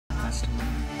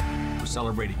best. We're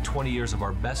celebrating 20 years of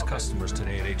our best customers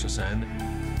today at HSN.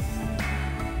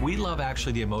 We love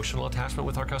actually the emotional attachment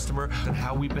with our customer and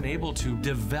how we've been able to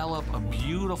develop a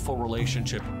beautiful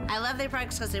relationship. I love their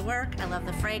products because they work. I love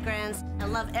the fragrance. I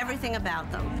love everything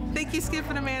about them. Thank you, Skip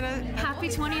and Amanda. Happy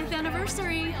 20th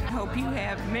anniversary. I hope you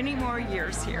have many more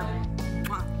years here.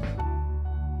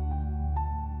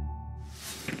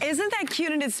 Isn't that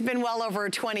cute? And it's been well over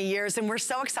 20 years, and we're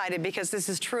so excited because this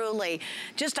is truly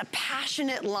just a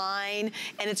passionate line,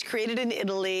 and it's created in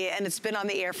Italy, and it's been on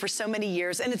the air for so many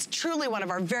years, and it's truly one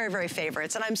of our very, very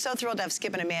favorites. And I'm so thrilled to have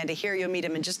Skip and Amanda here. You'll meet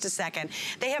them in just a second.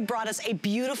 They have brought us a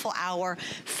beautiful hour,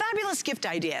 fabulous gift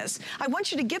ideas. I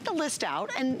want you to get the list out,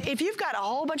 and if you've got a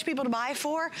whole bunch of people to buy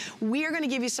for, we are going to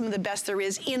give you some of the best there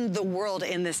is in the world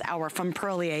in this hour from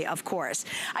Perlier, of course.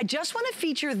 I just want to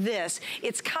feature this.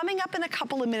 It's coming up in a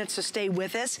couple of minutes, so stay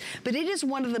with us, but it is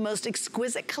one of the most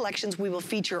exquisite collections we will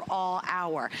feature all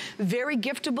hour. Very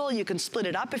giftable. You can split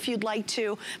it up if you'd like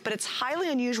to, but it's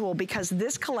highly unusual because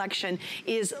this collection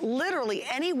is literally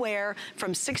anywhere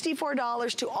from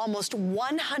 $64 to almost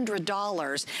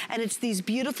 $100, and it's these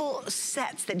beautiful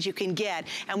sets that you can get,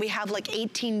 and we have like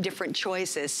 18 different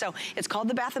choices. So it's called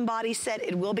the Bath & Body set.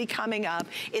 It will be coming up.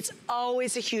 It's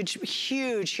always a huge,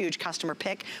 huge, huge customer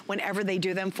pick whenever they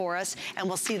do them for us, and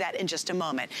we'll see that in just a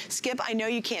moment. Skip, I know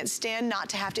you can't stand not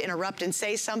to have to interrupt and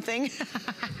say something.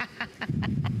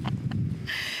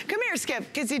 Come here, Skip,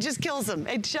 because he just kills him.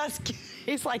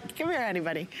 He's like, come here,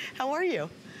 anybody. How are you?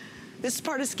 This is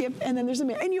part of Skip, and then there's a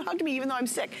mirror. And you hugged me even though I'm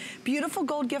sick. Beautiful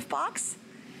gold gift box.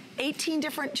 18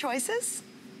 different choices.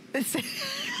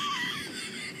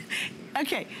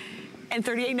 Okay. And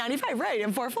 $38.95, right,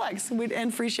 and 4 flex,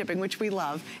 and free shipping, which we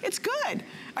love. It's good.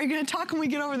 Are you gonna talk when we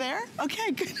get over there?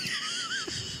 Okay, good.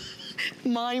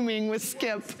 Miming with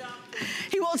Skip.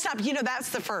 He won't stop. You know, that's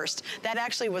the first. That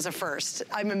actually was a first.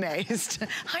 I'm amazed.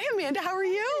 Hi, Amanda. How are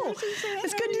you?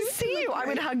 It's good to see you. I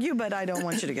would hug you, but I don't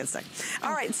want you to get sick.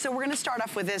 All right, so we're going to start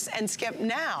off with this. And Skip,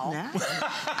 now,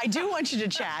 I do want you to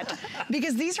chat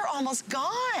because these are almost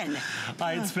gone.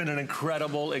 It's been an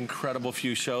incredible, incredible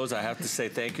few shows. I have to say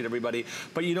thank you to everybody.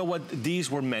 But you know what? These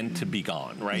were meant to be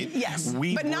gone, right? Yes,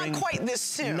 but not quite this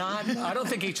soon. I don't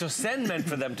think HSN meant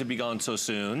for them to be gone so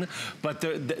soon, but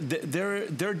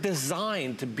they're designed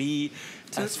to be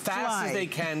as fast as they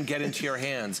can get into your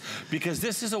hands, because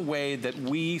this is a way that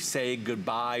we say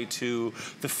goodbye to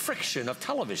the friction of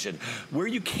television, where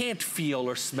you can't feel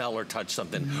or smell or touch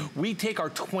something. We take our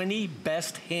 20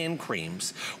 best hand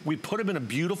creams, we put them in a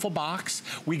beautiful box,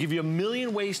 we give you a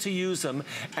million ways to use them,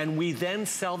 and we then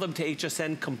sell them to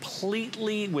HSN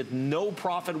completely with no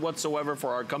profit whatsoever for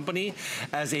our company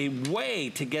as a way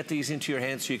to get these into your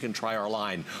hands so you can try our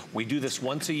line. We do this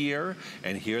once a year,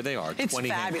 and here they are, 20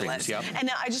 hand creams. Yep. And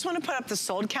now I just want to put up the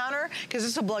sold counter because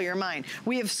this will blow your mind.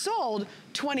 We have sold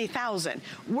 20,000.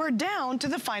 We're down to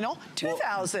the final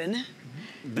 2,000.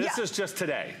 This is just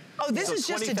today. Oh, this is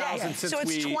just today. So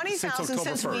it's 20,000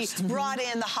 since we brought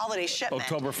in the holiday shipment.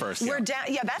 October 1st. We're down,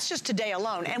 that's just today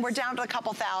alone. And we're down to a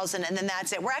couple thousand, and then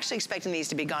that's it. We're actually expecting these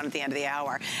to be gone at the end of the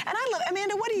hour. And I love,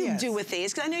 Amanda, what do you do with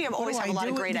these? Because I know you always have a lot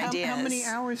of great ideas. How many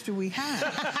hours do we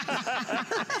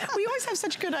have? We always have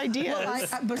such good ideas.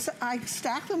 Well, I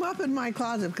stack them up in my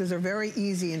closet because they're very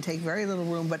easy and take very little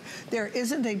room, but there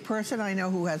isn't a person I know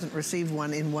who hasn't received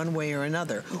one in one way or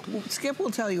another. Skip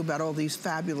will tell you about all these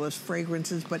fabulous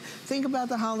fragrances, but think about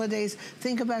the holidays,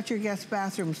 think about your guest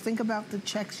bathrooms, think about the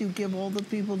checks you give all the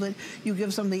people that you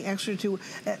give something extra to.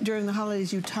 During the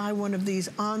holidays, you tie one of these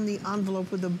on the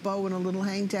envelope with a bow and a little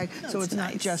hang tag, so it's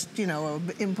not just, you know,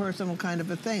 an impersonal kind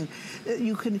of a thing.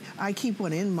 You can, I keep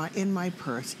one in my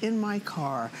purse, in my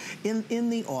car, in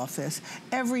the office,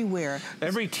 everywhere.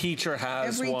 Every teacher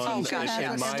has one. Every teacher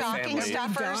has in my stocking family.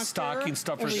 stuffers. Stocking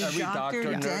stuffers. Every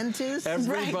doctor, dentist.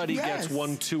 Everybody gets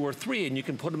 1, 2, or 3, and you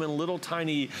can put them in little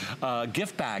tiny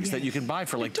gift bags that you can buy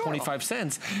for like 25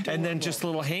 cents. And then just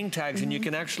little hang tags, and you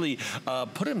can actually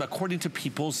put them according to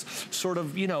people's sort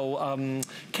of, you know,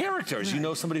 characters. You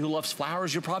know, somebody who loves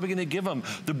flowers, you're probably going to give them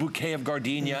the bouquet of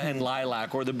gardenia and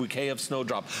lilac, or the bouquet of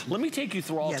snowdrop. Let me take you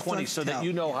through all 20 so that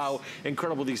you know how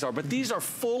incredible these are. But these are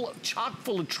chock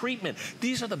full of treatment.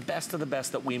 These are the best of the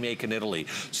best that we make in Italy.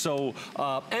 So,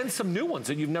 and some new ones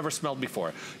that you've never smelled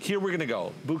before. Here we're going to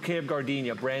go. Bouquet of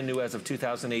gardenia, brand new as of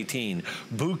 2018.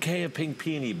 bouquet of pink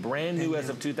peony, brand new as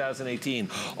of 2018.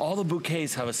 All the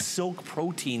bouquets have a silk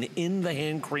protein in the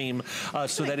hand cream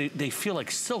so that they feel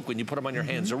like silk when you put them on your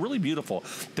hands. They're really beautiful.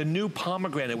 The new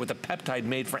pomegranate with a peptide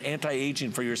made for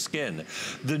anti-aging for your skin.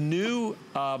 The new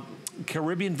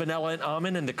Caribbean vanilla and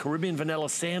almond and the Caribbean vanilla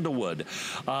sandalwood.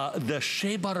 The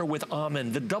shea butter with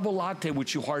almond. The double latte,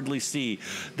 which you hardly see.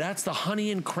 That's the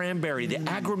honey and cranberry. The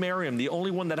agrumarium, the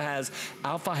only one that has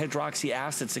alpha hydroxy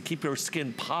acids to keep your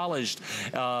skin polished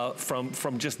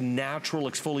from just natural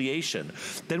exfoliation.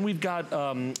 Then we've got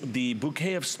the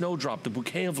bouquet of snowdrop, the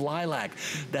bouquet of lilac,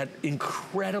 that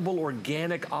incredible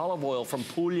organic olive oil from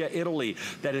Puglia, Italy,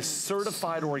 that is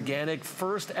certified organic,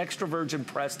 first extra virgin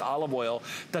pressed olive oil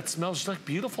that smells like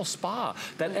beautiful spa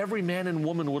that every man and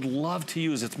woman would love to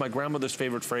use. It's my grandmother's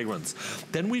favorite fragrance.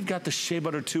 Then we've got the shea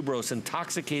butter tuberose,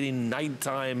 intoxicating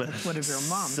nighttime, that's one of your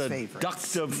mom's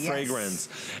seductive fragrance.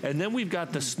 And then we've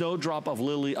got the snowdrop of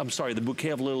lily, I'm sorry, the bouquet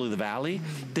of lily of the valley,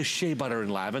 the shea butter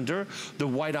and lavender, the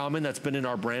white almond that's been in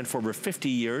our brand for over 50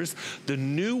 years, the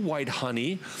new white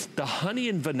honey, the honey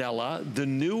and vanilla, the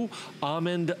new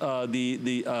almond,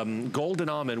 the golden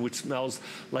almond, which smells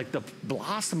like the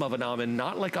blossom of an almond,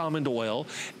 not like almond oil,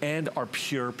 and our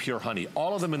pure honey.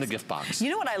 All of them in the gift box.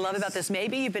 You know what I love about this?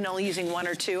 Maybe you've been only using one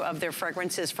or two of their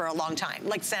fragrances for a long time,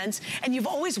 like scents, and you've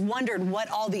always wondered what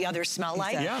all the others smell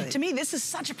like. Yeah. To me, this is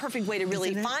such a perfect way to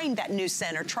really find that new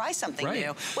scent or try something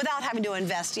new without having to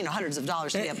invest, you know, hundreds of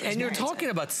dollars to be able to And you're talking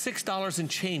about $6 and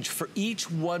change for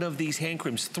each one of these hand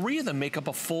creams. 3 of them make up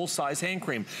a full-size hand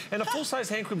cream. And a full-size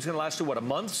hand cream is going to last you, what, a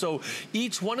month? So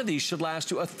each one of these should last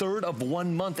you a third of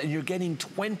 1 month, and you're getting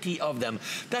 20 of them.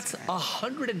 That's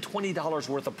 $120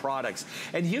 worth of products.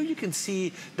 And here you can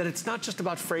see that it's not just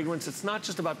about fragrance, it's not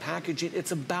just about packaging,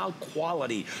 it's about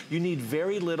quality. You need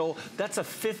very little. That's a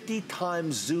 50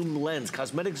 times zoom lens,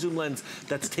 cosmetic zoom lens,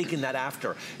 that's taken that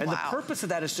after. And the purpose of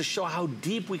that is to show how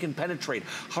deep we can penetrate,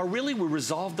 how really we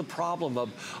resolve the problem of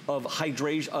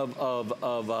hydration,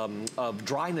 of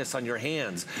dryness on your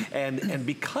hands. And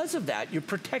because of that, you're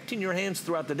protecting your hands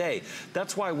throughout the day.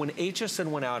 That's why when HSN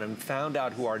went out and found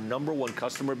out who our #1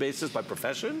 customer base is by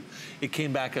profession, it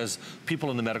came back as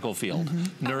people in the medical field,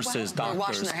 nurses, doctors,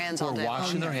 washing their hands all day.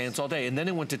 Washing their hands all day. And then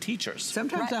it went to teachers.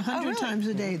 Sometimes 100 times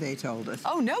a day, they told us.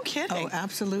 Oh, no kidding. Oh,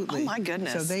 absolutely. Oh, my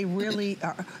goodness. So they really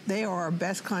are our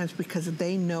best clients because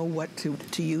they know what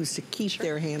to use to keep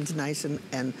their hands nice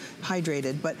and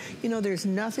hydrated. But, you know, there's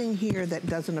nothing here that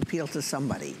doesn't appeal to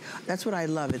somebody. That's what I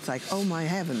love. It's like, oh, my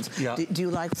heavens. Yeah. Do you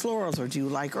like florals, or do you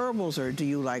like herbals, or do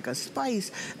you like a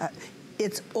spice?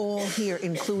 It's all here,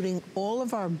 including all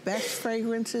of our best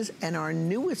fragrances and our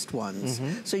newest ones.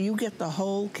 So you get the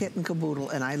whole kit and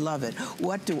caboodle, and I love it.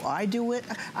 What do I do with?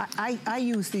 I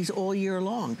use these all year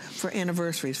long for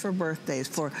anniversaries, for birthdays,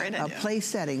 for place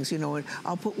settings. You know, and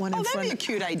I'll put one in front. Oh, that'd be a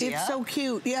cute idea. It's so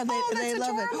cute. Yeah, they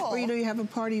love it. Or, you know, you have a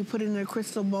party, you put it in a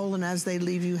crystal bowl, and as they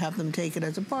leave, you have them take it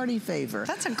as a party favor.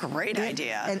 That's a great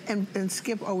idea. And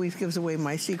Skip always gives away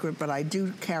my secret, but I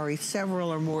do carry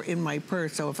several or more in my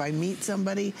purse. So if I meet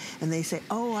somebody and they say,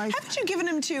 oh, haven't you given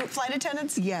them to flight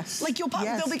attendants? Yes. Like you'll pop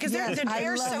them because their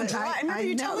air's so dry. I remember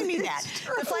you telling me that.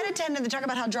 The flight attendant, they talk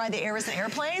about how dry the air is in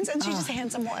airplanes, and she just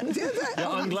hands them one.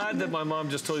 Well, I'm glad that my mom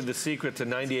just told you the secret to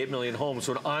 98 million homes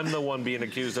when I'm the one being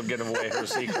accused of giving away her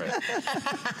secret.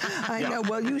 I know.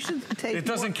 Well, you should take it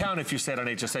doesn't count if you said on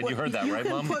HSN. You heard that, right,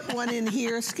 Mom? You can put one in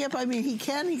here, Skip. I mean, he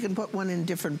can put one in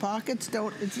different pockets.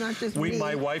 It's not just me.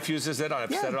 My wife uses it.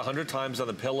 I've said it 100 times on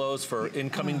the pillows for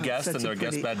incoming guests in their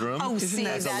guest bedroom. Oh, see,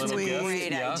 that's a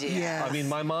great idea. Yes. I mean,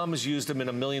 my mom has used them in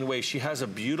a million ways. She has a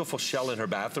beautiful shell in her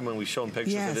bathroom, and we've shown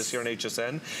pictures of this here on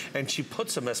HSN, and she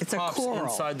puts them as props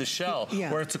inside the shell,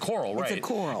 where it's a coral, right? It's a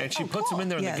coral. And she puts them in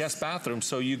there in the guest bathroom,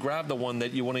 so you grab the one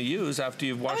that you want to use after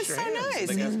you've washed your hands in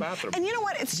the guest bathroom. And you know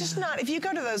what? It's just not, if you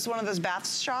go to one of those bath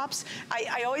shops,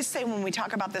 I always say when we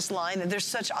talk about this line that there's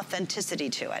such authenticity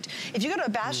to it. If you go to a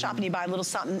bath shop and you buy a little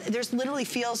something, there's literally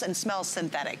feels and smells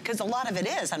synthetic, because a lot of it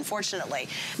is, unfortunately.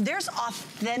 There's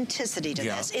authenticity to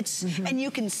this. It's and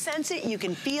you can sense it, you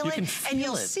can feel it, and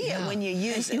you'll see it when you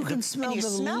use it. You can smell the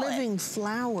living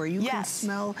flower. You can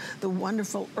smell the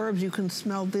wonderful herbs. You can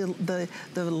smell the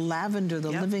lavender,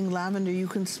 the living lavender. You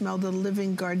can smell the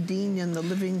living gardenia and the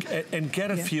living. And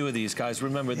get a few of these, guys.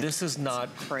 Remember, this is not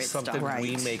something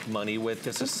we make money with.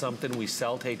 This is something we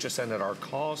sell to HSN at our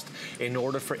cost in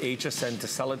order for HSN to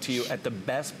sell it to you at the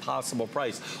best possible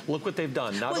price. Look what they've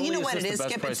done. Not only is this the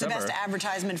best price ever, best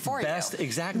advertisement for you.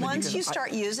 Exactly. Once you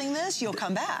start using this, you'll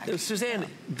come back. Suzanne,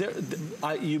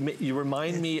 you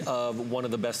remind me of one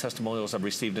of the best testimonials I've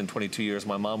received in 22 years.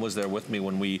 My mom was there with me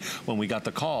when we got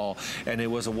the call, and it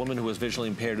was a woman who was visually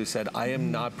impaired who said, I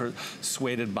am not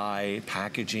persuaded by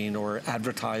packaging or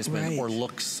advertisement or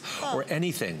looks or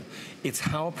anything. It's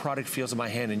how a product feels in my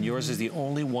hand, and yours is the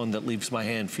only one that leaves my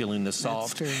hand feeling this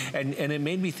soft. And it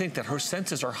made me think that her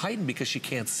senses are heightened because she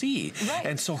can't see.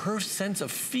 And so her sense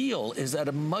of feel is at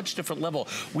a much different level.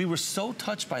 We were so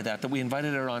touched by that we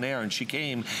invited her on air, and she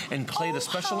came and played a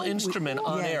special instrument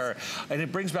on air. And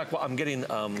it brings back, well, I'm getting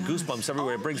goosebumps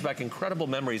everywhere. It brings back incredible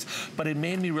memories. But it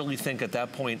made me really think at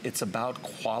that point, it's about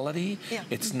quality.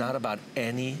 It's not about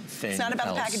anything It's not about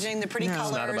else. the packaging, the pretty colors.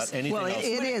 It's not about anything else. Well,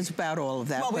 it is about all of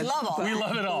that. Well, we love all that. We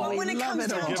love it all. But when it comes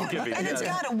down to it, and it's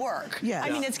got to work. I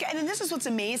mean, and this is what's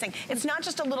amazing. It's not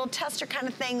just a little tester kind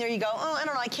of thing. There you go. Oh, I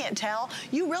don't know, I can't tell.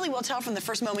 You really will tell from the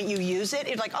first moment you use it.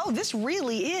 It's like, oh, this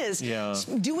really is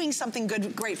doing something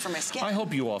good, great for my skin. I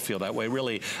hope you all feel that way,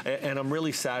 really. And I'm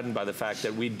really saddened by the fact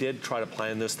that we did try to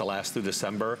plan this to last through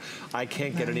December. I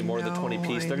can't get any more of the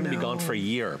 20-piece. They're going to be gone for a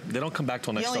year. They don't come back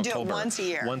till next October. You only do it once a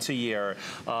year. Once a year.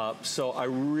 So I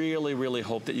really, really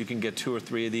hope that you can get 2 or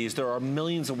 3 of these. There are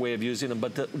millions of ways of using them,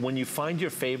 but when you find your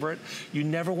favorite, you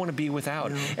never want to be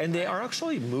without. And they are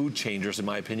actually mood changers, in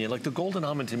my opinion. Like the golden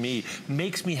almond, to me,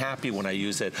 makes me happy when I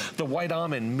use it. The white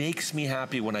almond makes me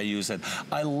happy when I use it.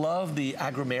 I love the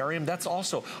agrumarium. That's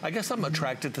also, I guess I'm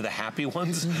attracted to the happy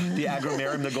ones. The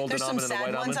agrumarium, the golden almond, and the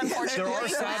white almond. There are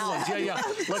sad ones.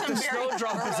 Like the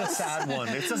snowdrop is a sad one.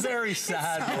 It's a very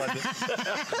sad one.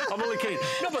 I'm only kidding.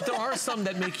 No, but there are some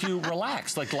that make you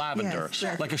relax, like lavender.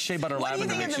 Like a shea butter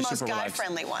lavender makes you super relaxed. What do you think are the most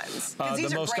guy-friendly ones?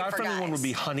 The most guy-friendly one would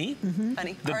be honey.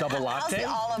 Honey. The double latte. How's the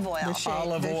olive oil?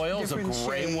 Olive oil is a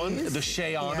great one. The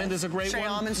shea almond is a great one. Shea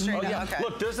almond straight up.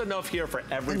 Look, there's enough here for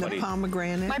everybody. And the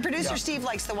pomegranate. My producer Steve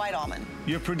likes the white almond.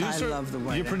 Your producer, I love the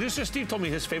white your producer Steve told me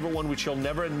his favorite one, which he'll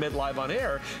never admit live on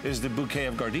air, is the bouquet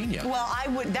of gardenia. Well, I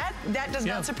would. That does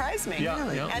not surprise me.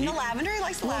 And the lavender, he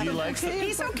likes the lavender. He likes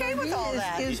He's okay with all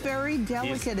that. It's very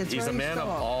delicate. It's he's very a man of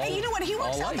all. Hey, you know what? He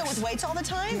works out though with weights all the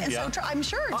time, and so I'm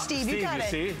sure, Steve, you got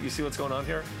it. You see what's going on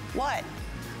here? What?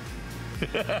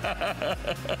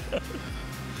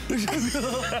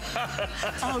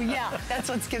 Oh yeah, that's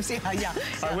what skips you.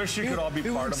 I wish you could all be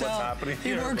part of what's happening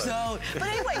here. He works out. But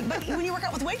anyway, when you work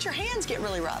out with weights, your hands get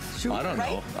really rough. I don't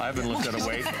know. I haven't looked at a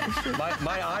weight.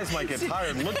 My eyes might get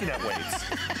tired looking at weights.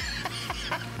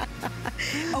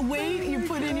 A weight you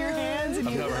put in your hands and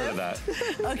I've never heard of that.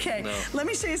 Okay, let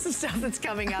me show you some stuff that's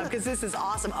coming up because this is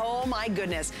awesome. Oh my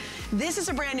goodness. This is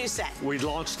a brand new set. We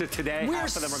launched it today.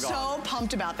 Half of them are gone. We're so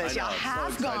pumped about this. Y'all,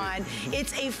 half gone.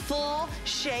 It's a full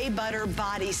shea butter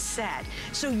body set.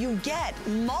 So you get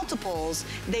multiples.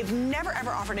 They've never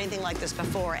ever offered anything like this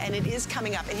before, and it is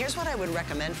coming up. And here's what I would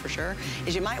recommend for sure,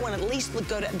 is you might want to at least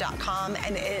go to .com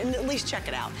and at least check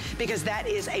it out, because that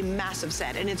is a massive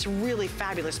set, and it's really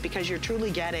fabulous because you're truly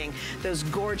getting those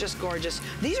gorgeous, gorgeous,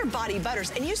 these are body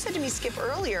butters. And you said to me, Skip,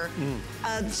 earlier,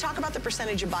 talk about the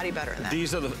percentage of body butter in that.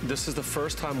 This is the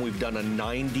first time we've done a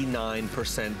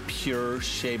 99% pure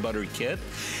shea butter kit,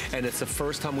 and it's the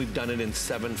first time we've done it in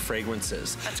 7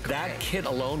 fragrances. That's great. That kit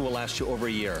alone will last you over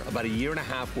a year, about a year and a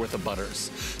half worth of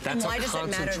butters. That's and why does it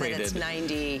matter that it's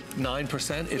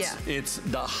 99%? It's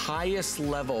the highest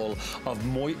level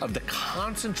of the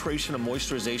concentration of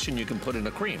moisturization you can put in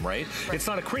a cream, right? It's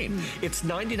not a cream. It's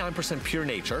 99% pure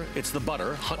nature. It's the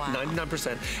butter,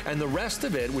 99%. And the rest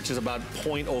of it, which is about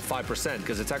 0.05%,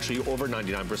 because it's actually over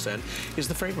 99%, is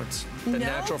the fragrance, the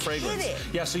natural fragrance.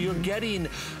 Yeah, so you're getting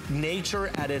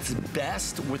nature at its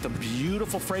best with a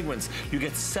beautiful fragrance. You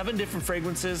get 7 different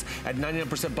fragrances at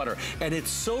 99% butter. And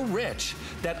it's so rich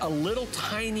that a little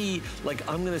tiny, like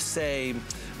I'm going to say,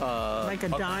 like a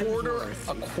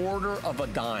quarter of a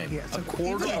dime. Yes, a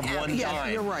quarter of one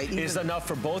dime you're right, is enough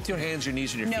for both your hands, your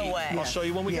knees, and your feet. No way. I'll show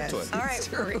you when we get to it. All right,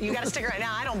 you got to stick around.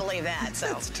 Now, I don't believe that,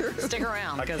 so stick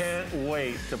around. I can't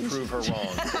wait to prove her wrong.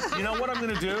 You know what I'm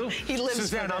going to do? He lives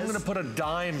Suzanne, I'm going to put a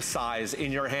dime size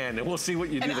in your hand, and we'll see what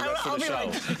you do the rest of the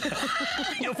show.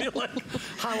 You'll be like,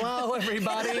 hello,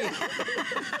 everybody.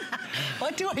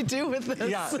 What do I do with this?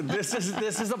 Yeah,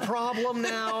 this is a problem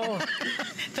now.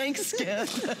 Thanks, Skip.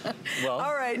 Well,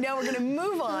 all right, now we're going to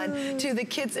move on to the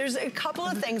kids. There's a couple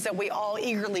of things that we all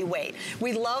eagerly wait.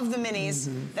 We love the minis.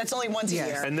 That's only once a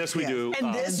year. And this we do.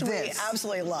 And this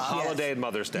absolutely love. Holiday and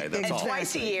Mother's Day, that's all. And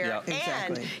twice a year. Yep.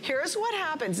 And here's what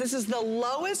happens. This is the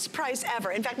lowest price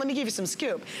ever. In fact, let me give you some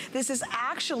scoop. This is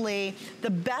actually the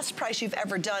best price you've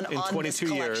ever done on this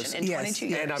collection. In 22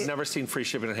 years. And I've never seen free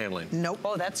shipping and handling. Nope.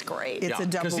 Oh, that's great. It's a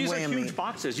double whammy. Because these are huge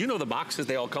boxes. You know the boxes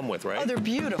they all come with, right? Oh, they're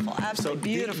beautiful. Absolutely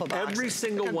beautiful boxes. Every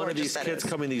single one of these kits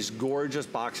come in these gorgeous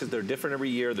boxes. They're different every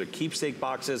year. They're keepsake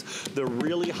boxes. They're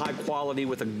really high quality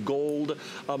with a gold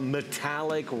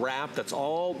metallic wrap that's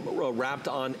all wrapped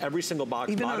on every single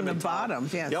box. Even on the bottom,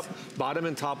 yes. Yep, bottom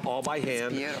and top all by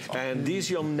hand. Beautiful. And these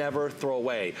you'll never throw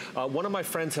away. One of my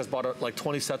friends has bought like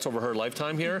 20 sets over her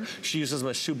lifetime here. She uses them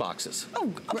as shoe boxes.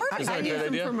 Oh, perfect. I use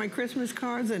them for my Christmas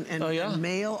cards and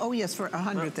mail. Oh, yes, for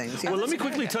 100 things. Well, let me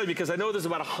quickly tell you, because I know there's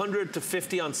about 100 to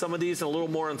 50 on some of these and a little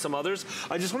more on some others.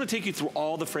 I just want to take you through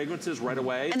all the fragrances right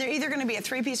away. And they're either going to be a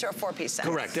 3-piece or a 4-piece set.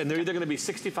 Correct, and they're either going to be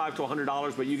 $65 to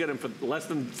 $100, but you get them for less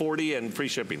than $40 and free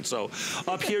shipping. So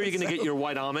up here, you're going to get your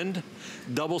white almond,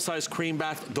 double-sized cream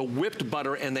bath, the whipped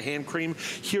butter, and the hand cream.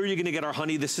 Here, you're going to get our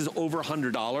honey. This is over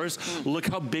 $100. Look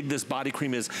how big this body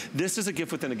cream is. This is a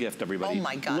gift within a gift, everybody. Oh,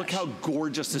 my gosh. Look how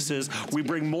gorgeous this is. We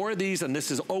bring more of these, and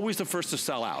this is always the first to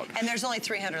sell out. And there's only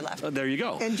 300 left. There you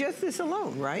go. And just this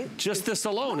alone, right? Just this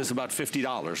alone is about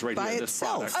 $50 right by here,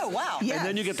 itself. this product. Oh, wow. Yes. And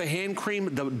then you get the hand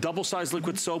cream, the double-sized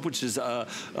liquid soap, which is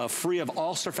free of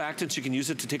all surfactants. You can use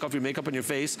it to take off your makeup on your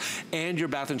face, and your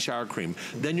bath and shower cream.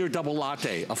 Then your double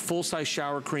latte, a full-size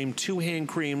shower cream, 2 hand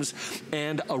creams,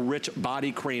 and a rich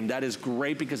body cream. That is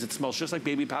great because it smells just like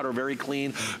baby powder, very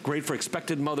clean. Great for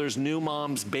expected mothers, new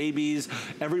moms, babies,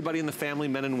 everybody in the family,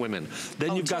 men and women.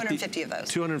 Then you've got 250 of those.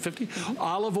 250.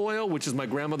 Olive oil, which is my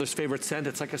grandmother's favorite scent.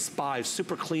 It's like a spa,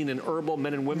 super clean and herbal.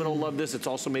 Men and women will love this. It's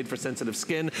also made for sensitive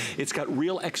skin. It's got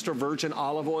real extra virgin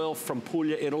olive oil from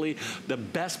Puglia, Italy. The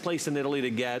best place in Italy to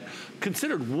get,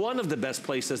 considered one of the best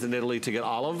places in Italy to get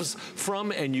olives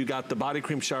from. And you got the body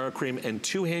cream, shower cream, and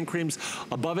 2 hand creams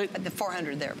above it. At the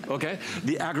 400 there. Okay.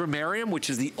 The agrumarium, which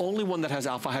is the only one that has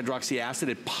alpha hydroxy acid.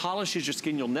 It polishes your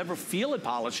skin. You'll never feel it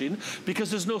polishing because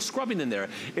there's no scrubbing in there.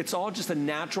 It's all just a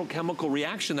natural chemical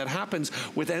reaction that happens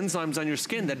with enzymes on your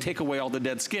skin that take away all the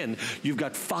dead skin. You've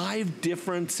got 5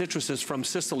 different citruses from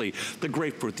Sicily. The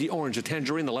grapefruit, the orange, the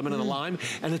tangerine, the lemon, and the lime.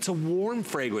 And it's a warm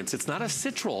fragrance. It's not a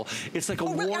citral. It's like a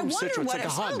warm citrus. It's like a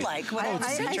hug. I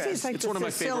think it's like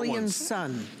the Sicilian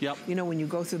sun. Yep. You know, when you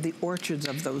go through the orchards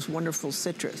of those wonderful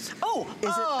citrus.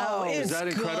 Is that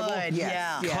incredible?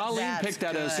 Yes. Colleen picked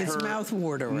that as her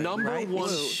mouth-watering, number one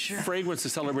fragrance to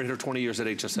celebrate her 20 years at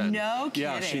HSN. No kidding.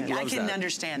 Yeah, she loves I can that.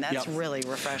 understand. That's really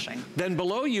refreshing. Then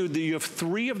below you, you have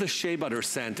 3 of the shea butter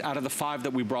scent out of the 5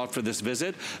 that we brought for this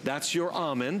visit. That's your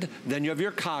almond. Then you have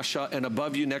your cassia, and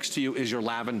above you, next to you, is your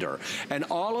lavender. And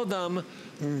all of them.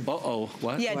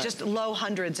 What? Yeah, just low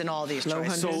hundreds in all these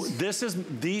choices. So this is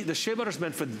the shea butter is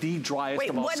meant for the driest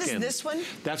of all skin. What is this one?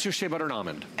 That's your shea butter and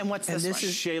almond. And what's this one?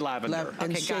 Is shea lavender.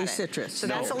 And shea citrus. So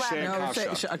that's a lavender. No,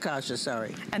 acacia,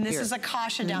 sorry. And this is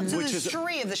acacia down. So this is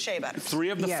 3 of the shea butters. 3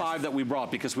 of the 5 that we brought,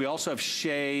 because we also have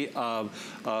shea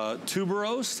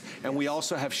tuberose, and we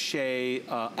also have shea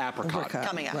apricot.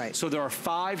 Coming up. Right. So there are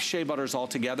 5 shea butters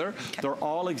altogether. Okay. They're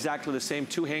all exactly the same,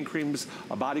 2 hand creams,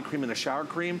 a body cream, and a shower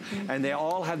cream, and they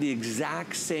all have the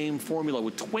exact same formula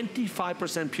with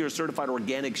 25% pure certified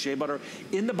organic shea butter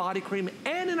in the body cream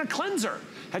and in a cleanser.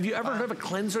 Have you ever heard of a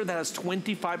cleanser that has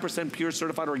 25% pure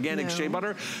certified organic shea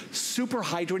butter? Super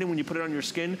hydrating when you put it on your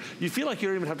skin. You feel like you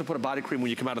don't even have to put a body cream when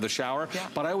you come out of the shower,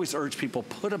 but I always urge people,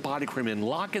 put a body cream in,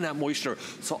 lock in that moisture,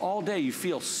 so all day you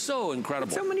feel so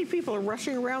incredible. So many people are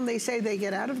rushing around. They say they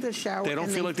get out of the shower they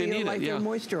don't feel like they need it. They're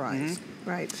moisturized.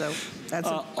 Right, so that's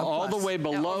a all the way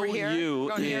below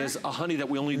you is a honey that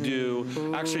we only do.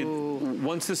 Actually,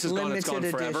 once this is gone, it's gone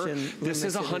forever. This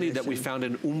is a honey that we found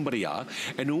in Umbria,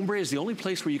 and Umbria is the only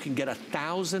place where you can get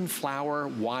 1,000 flower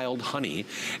wild honey,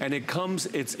 and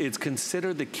it's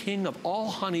considered the king of all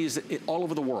honeys all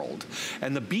over the world.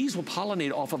 And the bees will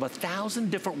pollinate off of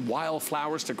 1,000 different wild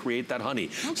flowers to create that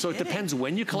honey. So it depends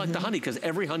when you collect the honey, because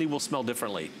every honey will smell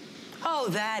differently. Oh,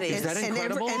 that is. Is that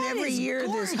incredible? And every year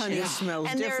this honey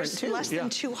smells different too. And there's less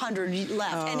than 200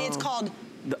 left, and it's called.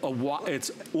 It's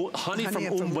honey from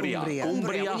Umbria.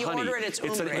 Umbria. When you honey. order it,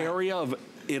 it's an area of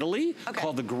Italy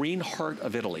called the Green Heart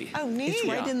of Italy. Oh, neat. It's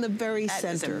right in the very that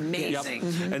center. Is amazing.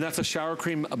 Yep. And that's a shower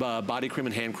cream, body cream,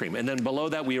 and hand cream. And then below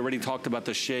that, we already talked about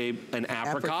the shea and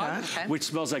apricot. Which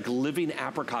smells like living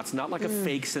apricots, not like a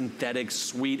fake synthetic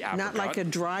sweet apricot. Not like a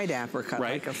dried apricot,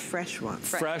 like a fresh one.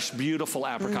 Fresh, beautiful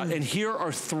apricot. And here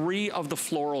are 3 of the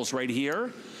florals right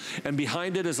here. And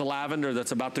behind it is a lavender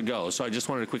that's about to go. So I just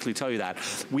wanted to quickly tell you that.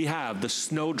 We have the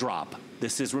snowdrop,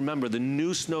 This is, remember, the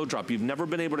new Snowdrop. You've never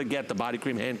been able to get the body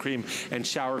cream, hand cream, and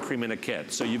shower cream in a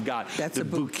kit. So you've got the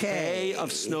bouquet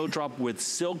of Snowdrop with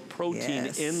silk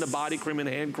protein in the body cream and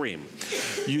hand cream.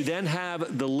 You then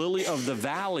have the Lily of the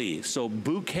Valley. So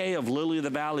bouquet of Lily of the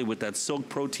Valley with that silk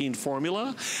protein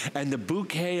formula, and the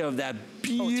bouquet of that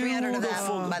beautiful, 300 of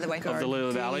that, by the way. Of the Lily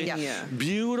of the Valley. Yeah.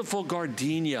 Beautiful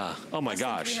gardenia. Oh my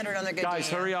gosh. 300 on the Guys,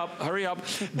 hurry up, hurry up.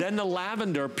 Then the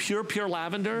lavender, pure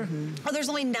lavender. Oh, there's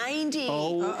only 90.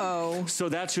 Oh. So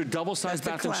that's your double-sized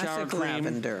bath and shower cream.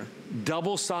 Lavender.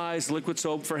 Double-sized liquid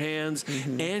soap for hands,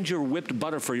 and your whipped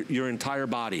butter for your entire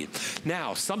body.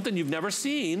 Now, something you've never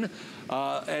seen,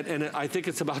 and I think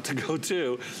it's about to go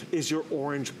too, is your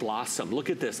orange blossom. Look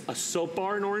at this, a soap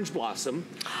bar in orange blossom,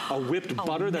 a whipped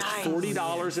butter that's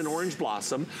 $40 in orange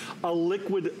blossom, a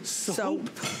liquid soap,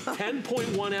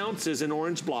 10.1 ounces in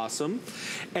orange blossom,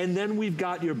 and then we've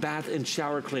got your bath and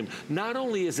shower cream. Not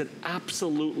only is it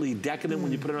absolutely decadent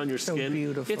when you put it on your skin,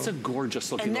 beautiful. It's a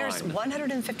gorgeous looking line. And there's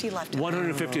 150 left.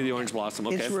 150 of the orange blossom,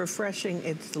 okay. It's refreshing,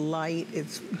 it's light,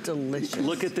 it's delicious.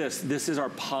 Look at this. This is our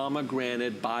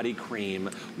pomegranate body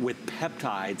cream with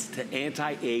peptides to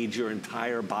anti-age your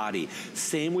entire body.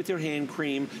 Same with your hand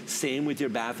cream, same with your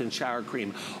bath and shower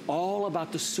cream. All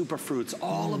about the superfruits,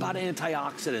 all about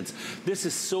antioxidants. This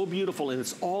is so beautiful, and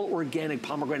it's all organic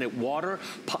pomegranate water,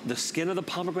 the skin of the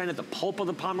pomegranate, the pulp of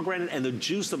the pomegranate, and the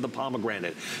juice of the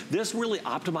pomegranate. This really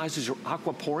optimizes your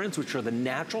aquaporins, which are the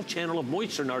natural channel of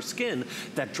moisture in our skin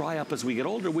that dry up as we get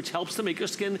older, which helps to make your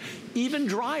skin even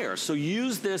drier. So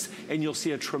use this and you'll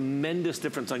see a tremendous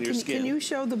difference on your skin. Can you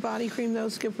show the body cream though,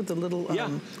 Skip, with the little...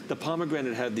 the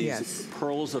pomegranate had these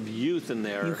pearls of youth in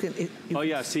there. Oh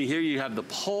yeah, see here you have the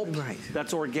pulp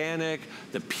that's organic,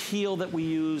 the peel that we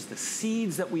use, the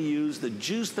seeds that we use, the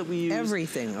juice that we use.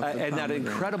 Everything of the and that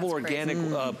incredible organic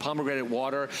pomegranate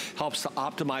water helps to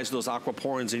optimize those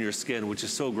aquaporins in your skin, which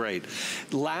is so great.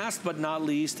 Last but not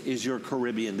least is your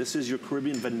Caribbean. This is your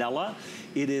Caribbean vanilla.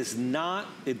 It is not,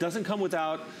 it doesn't come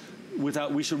without,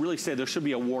 we should really say there should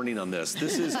be a warning on this.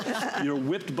 This is your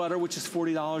whipped butter, which is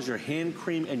 $40, your hand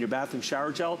cream and your bath and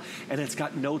shower gel, and it's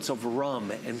got notes of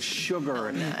rum and sugar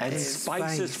and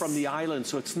spices from the island.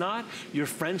 So it's not your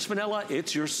French vanilla,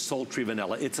 it's your sultry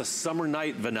vanilla. It's a summer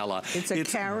night vanilla. It's a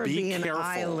Caribbean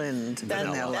island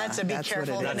vanilla. That's a be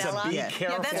careful vanilla. That's a be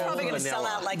careful that's probably going to vanilla. sell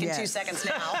out like in 2 seconds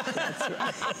now.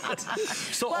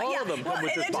 So all of them come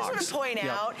with this box. I just want to point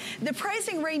out, the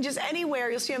pricing ranges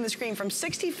anywhere, you'll see on the screen, from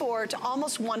 $64 to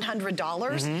almost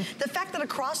 $100. The fact that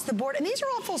across the board, and these are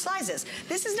all full sizes.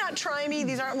 This is not try me,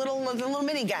 these aren't little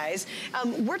mini guys.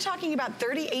 We're talking about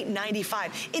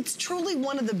 $38.95. It's truly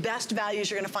one of the best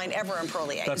values you're going to find ever in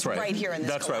Perlier. That's right. Right here in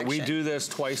this collection. That's right. We do this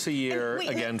twice a year,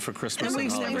 again, for Christmas and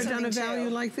we've holidays. never done a value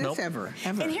like this ever.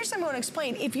 And here's something I want to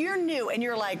explain. If you're new and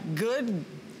you're like, good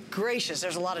gracious,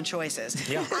 there's a lot of choices.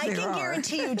 I can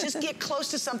guarantee you, just get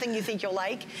close to something you think you'll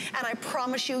like, and I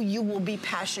promise you, you will be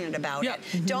passionate about it.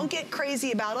 Don't get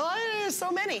crazy about, oh, there's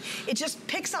so many. It just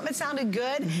pick something that sounded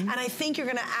good, and I think you're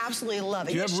gonna absolutely love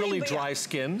it. You have really dry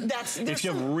skin. If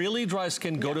you have really dry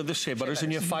skin, go to the shea butters,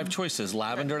 and you have 5 choices.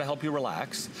 Lavender to help you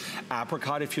relax.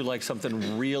 Apricot if you like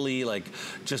something really like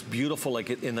just beautiful, like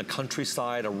in the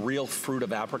countryside, a real fruit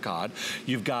of apricot.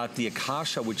 You've got the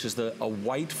acacia, which is a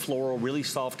white floral, really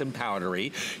soft and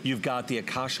powdery. You've got the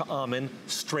acacia almond,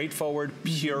 straightforward,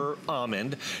 pure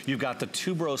almond. You've got the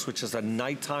tuberose, which is a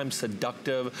nighttime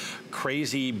seductive,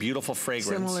 crazy, beautiful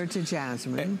fragrance. Similar to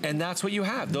jasmine. And that's what you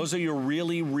have. Those are your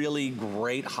really, really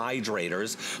great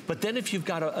hydrators. But then if you've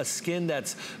got a skin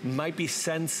that's might be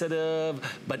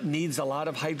sensitive, but needs a lot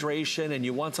of hydration, and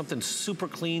you want something super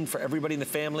clean for everybody in the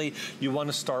family, you want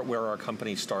to start where our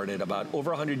company started about over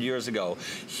 100 years ago.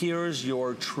 Here's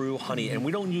your true honey. And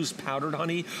we don't use powdered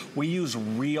honey. We use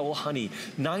real honey.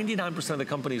 99% of the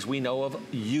companies we know of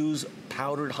use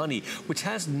powdered honey, which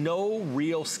has no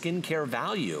real skincare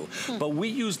value. But we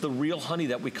use the real honey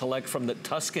that we collect from the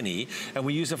Tuscany, and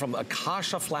we use it from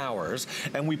acacia flowers,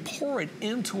 and we pour it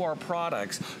into our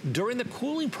products during the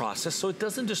cooling process so it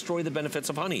doesn't destroy the benefits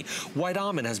of honey. White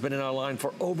almond has been in our line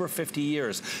for over 50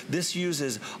 years. This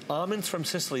uses almonds from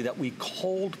Sicily that we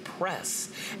cold press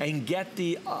and get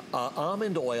the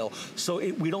almond oil so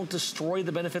we don't destroy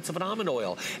the benefits of an almond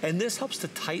oil. And this helps to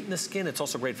tighten the skin. It's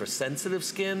also great for sensitive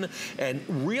skin and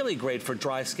really great for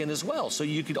dry skin as well. So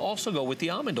you could also go with the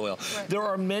almond oil. There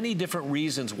are many different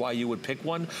reasons why you would pick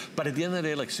one, but at the end of the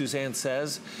day, like Suzanne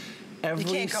says,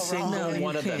 Every single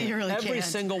one of them. You really every can't.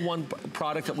 single one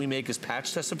product that we make is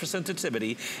patch tested for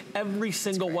sensitivity. Every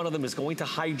single one of them is going to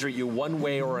hydrate you one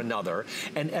way or another,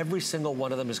 and every single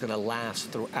one of them is going to last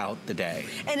throughout the day.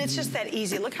 And it's just that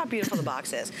easy. Look how beautiful the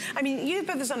box is. I mean, you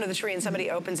put this under the tree and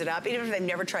somebody opens it up, even if they've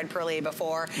never tried Perlier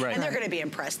before, and they're going to be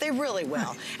impressed. They really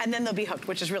will. And then they'll be hooked,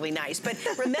 which is really nice. But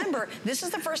remember, this is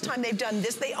the first time they've done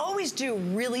this. They always do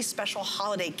really special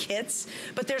holiday kits,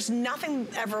 but there's nothing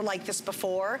ever like this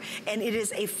before, and it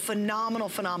is a phenomenal,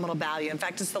 phenomenal value. In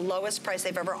fact, it's the lowest price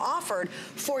they've ever offered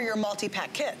for your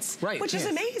multi-pack kits, which is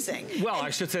amazing. Well, I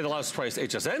should say the lowest price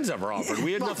HSN's ever offered.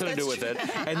 We had nothing to do with it.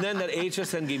 And then that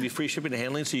HSN gave you free shipping and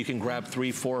handling, so you can grab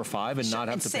 3, 4, or 5 and not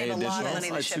have to pay additional.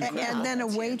 And then a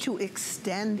way to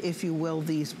extend, if you will,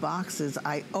 these boxes.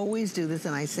 I always do this,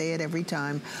 and I say it every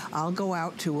time. I'll go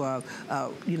out to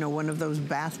you know, one of those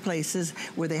bath places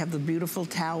where they have the beautiful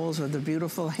towels or the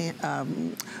beautiful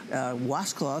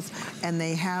washcloths, and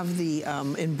they have the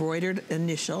embroidered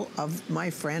initial of my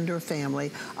friend or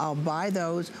family. I'll buy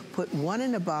those, put one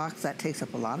in a box. That takes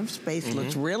up a lot of space,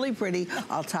 looks really pretty.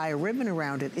 I'll tie a ribbon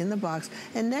around it in the box,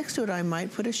 and next to it I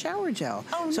might put a shower gel.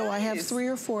 So I have 3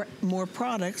 or 4 more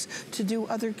products to do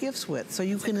other gifts with. So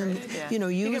you can, you know,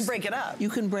 use. You can break it up. You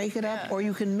can break it up, or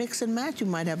you can mix and match. You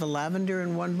might have a lavender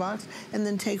in one box, and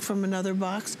then take from another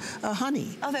box a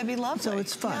honey. Oh, that'd be lovely. So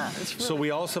it's fun. Yeah, it's really so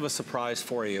we also have a surprise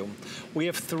for you. We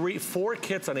have 4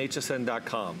 kits on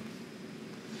hsn.com.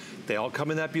 They all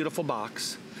come in that beautiful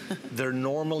box. They're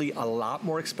normally a lot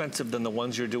more expensive than the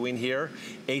ones you're doing here.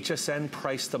 HSN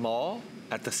priced them all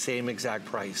at the same exact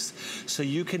price. So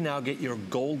you can now get your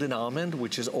golden almond,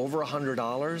 which is over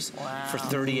 $100 for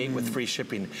 $38 with free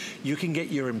shipping. You can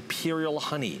get your imperial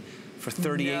honey for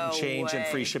 $38 and change and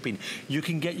free shipping. You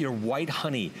can get your white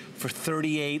honey for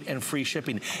 $38 and free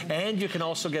shipping. And you can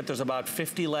also get, there's about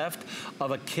 50 left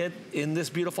of a kit in this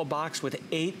beautiful box with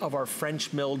 8 of our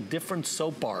French milled different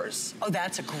soap bars. Oh,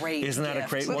 that's a great Isn't that a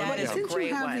great one? That is a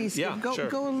great one. These,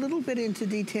 go a little bit into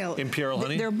detail. Imperial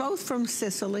honey? They're both from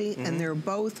Sicily, and they're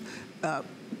both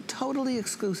totally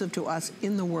exclusive to us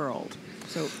in the world.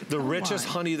 So the richest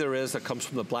honey there is that comes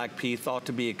from the black pea, thought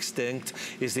to be extinct,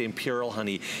 is the imperial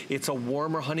honey. It's a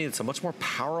warmer honey. It's a much more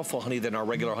powerful honey than our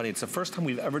regular honey. It's the first time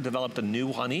we've ever developed a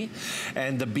new honey,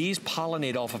 and the bees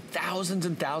pollinate off of thousands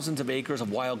and thousands of acres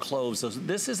of wild cloves. So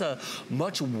this is a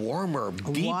much warmer,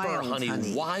 deeper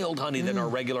wild honey than our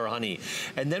regular honey.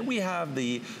 And then we have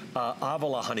the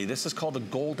Avila honey. This is called the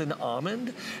golden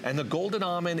almond, and the golden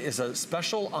almond is a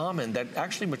special almond that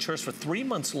actually matures for 3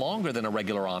 months longer than a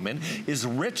regular almond, is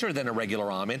richer than a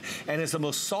regular almond, and is the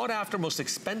most sought after, most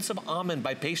expensive almond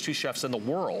by pastry chefs in the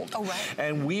world.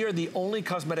 And we are the only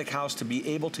cosmetic house to be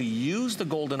able to use the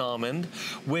golden almond,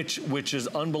 which is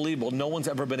unbelievable. No one's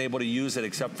ever been able to use it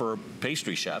except for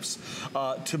pastry chefs,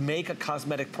 to make a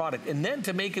cosmetic product. And then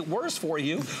to make it worse for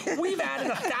you, we've added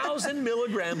 1,000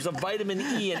 milligrams of vitamin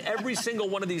E in every single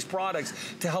one of these products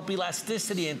to help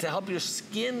elasticity and to help your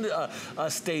skin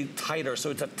stay tighter.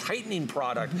 So it's a tightening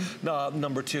product,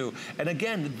 number 2. And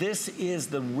again, this is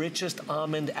the richest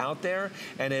almond out there,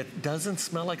 and it doesn't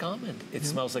smell like almond. It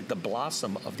smells like the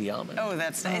blossom of the almond. Oh,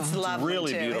 that's it's lovely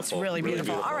really too. Beautiful. It's really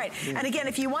beautiful. All right, and again,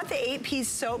 if you want the 8-piece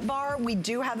soap bar, we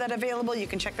do have that available. You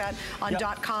can check that on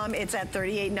 .com. It's at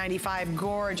 $38.95.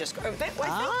 Gorgeous.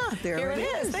 There it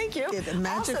is. Thank you. It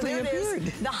magically appeared.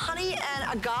 The honey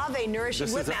and agave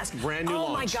nourishing whip mask. Brand new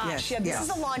launch. Oh my gosh! This is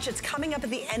a launch. It's coming up at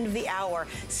the end of the hour.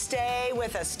 Stay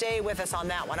with us on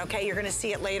that one. Okay, you're going to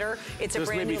see it later. It's a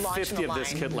brand new launch in the line.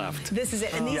 There's maybe 50 of this kit left. This is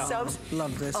it. And these soaps.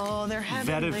 Love this. Oh, they're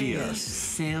heavenly. Vetiver,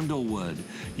 sandalwood.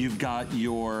 You've got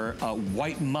your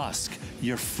white musk,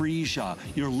 your freesia,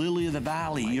 your lily of the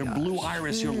valley, your blue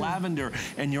iris, your lavender,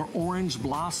 and your orange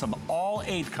blossom. All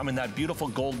 8 come in that beautiful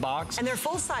gold box. And they're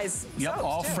full size. Yep, soaps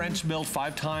all too. French milled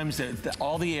 5 times.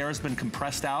 All the air has been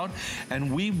compressed out,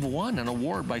 and we've won an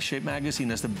award by Shape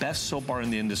Magazine as the best soap bar in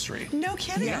the industry. No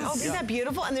kidding. Oh, isn't that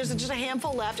beautiful? And there's just a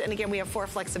handful left. And again, we have 4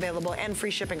 flex available and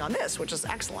free shipping on this, which is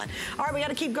excellent. All right, we got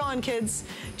to keep going, kids.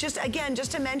 Just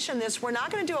to mention this, we're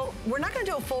not going to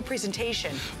do a full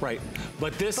presentation. Right,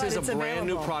 but this is a brand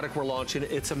new product we're launching.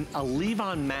 It's a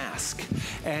leave-on mask,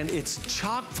 and it's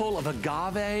chock full of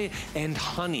agave and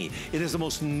honey. It is the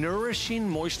most nourishing,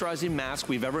 moisturizing mask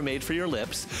we've ever made for your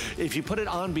lips. If you put it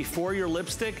on before your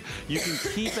lipstick, you can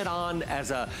keep it on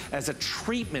as a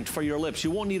treatment for your lips.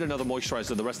 You won't need another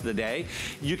moisturizer the rest of the day.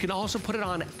 You can also put it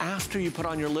on after you put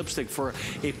on your lipstick. lipstick for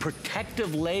a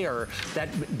protective layer that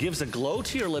gives a glow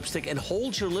to your lipstick and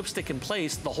holds your lipstick in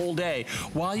place the whole day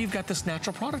while you've got this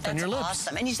natural product on your lips. That's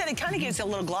awesome. And you said it kind of gives it a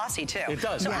little glossy too. It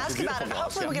does. So Yeah, ask about it. gloss,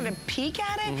 Hopefully we'll get a peek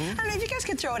at it. I don't know if you guys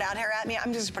could throw it out here at me.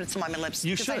 I'm just putting some on my lips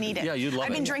because I need it. Yeah, you'd love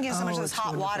it. I've been drinking so much of this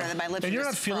hot water that my lips and are you're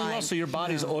just not feeling well, so your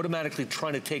body's automatically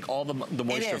trying to take all the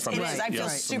moisture from it. It is. I feel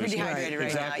super dehydrated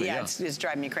right now. Yeah, it's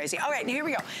driving me crazy. All right, here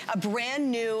we go. A brand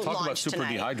new launch tonight. Talk about super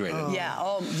dehydrated. Yeah.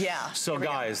 Oh, yeah. So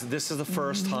guys, this is the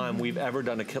first time we've ever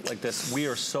done a kit like this. We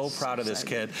are so proud of this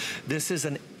kit. This is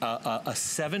a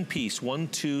 7-piece, 1,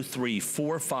 2, 3,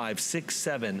 4, 5, 6,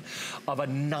 7 of a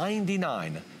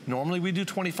 99. Normally we do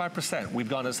 25%. We've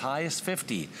gone as high as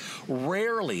 50.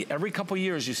 Rarely, every couple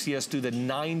years you see us do the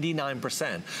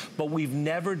 99%, but we've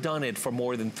never done it for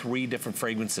more than 3 different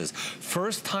fragrances.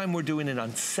 First time we're doing it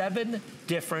on 7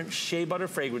 different shea butter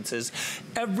fragrances.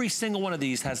 Every single one of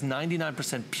these has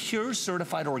 99% pure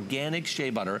certified organic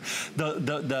shea butter. The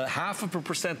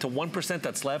 0.5% to 1%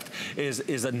 that's left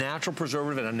is a natural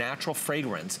preservative and a natural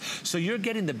fragrance. So you're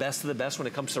getting the best of the best when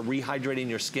it comes to rehydrating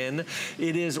your skin.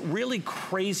 It is really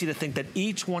crazy to think that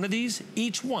each one of these,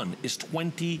 each one is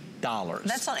 $20.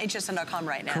 That's on hsn.com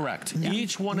right now. Correct. Yeah.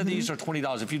 Each one of these are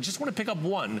 $20. If you just want to pick up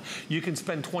one, you can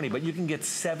spend 20, but you can get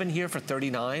 7 here for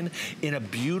 $39 in a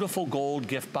beautiful gold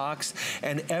gift box.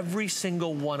 And every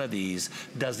single one of these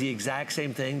does the exact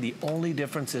same thing. The only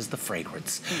difference is the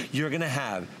fragrance. You're going to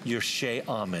have your shea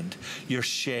almond, your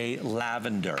shea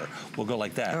lavender. We'll go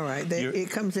like that. All right.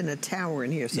 It comes in a tower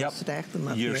in here, so stack them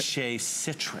up your here. shea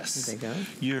citrus. There they go.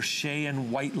 Your shea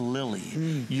and white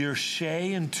lily. Your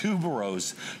shea and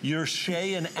tuberose. Your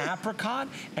shea and apricot.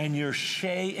 And your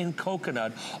shea and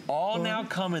coconut. All now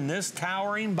come in this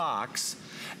towering box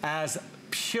as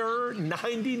pure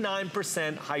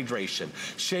 99% hydration.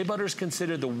 Shea butter is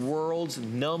considered the world's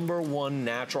 #1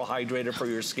 natural hydrator for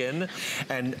your skin.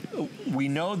 And we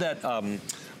know that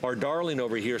our darling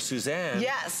over here, Suzanne,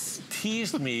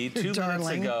 teased me 2 minutes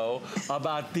ago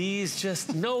about these.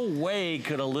 Just no way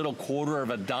could a little quarter of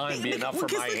a dime be enough for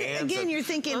my hands. Again, you're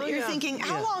thinking,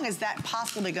 how long is that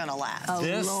possibly going to last?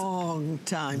 A long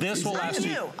time. This will last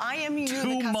you. I am you,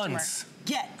 2 months.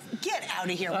 Get out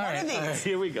of here. What are these? All right,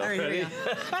 here we go. Ready?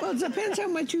 Well, it depends how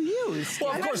much you use.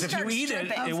 Well, of course, if you eat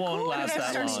it, it won't last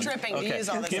that long. Start stripping to use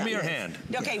all this. Give me your hand.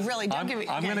 Okay, really, don't give me.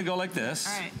 I'm going to go like this.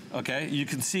 All right. Okay, you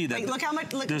can see that. Wait, look how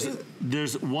much. Look,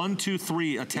 there's 1, 2,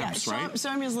 3 attempts, right? Show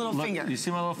him his little finger. You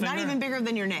see my little finger? Not even bigger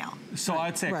than your nail. So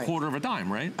I'd say a quarter of a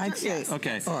dime, right? I'd say.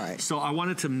 Okay. All right. So I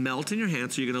want it to melt in your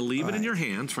hand, so you're going to leave it in your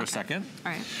hands for a second.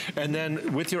 All right. And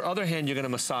then with your other hand, you're going to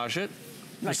massage it.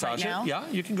 Massage it. Yeah,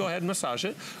 you can go ahead and massage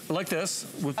it like this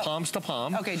with palms to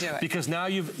palm. Okay, do it. Because now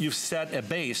you've set a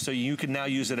base, so you can now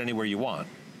use it anywhere you want.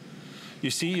 You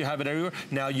see, you have it everywhere.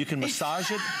 Now you can massage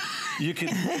it. You can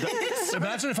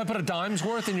imagine if I put a dime's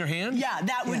worth in your hand. Yeah,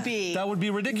 that would be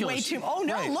ridiculous. Way too. Oh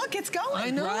no, look, it's going.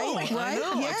 I know. Right? I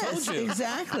know. Yes, I told you.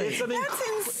 Exactly. That's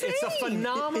insane. It's a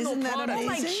phenomenal Isn't that product. Oh,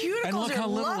 my cuticles and look how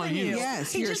little I loving you. use.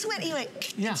 Yes, he went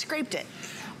and scraped it.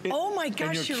 Oh my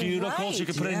gosh, and your cuticles, you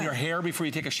can put it in your hair before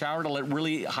you take a shower to let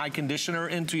really high conditioner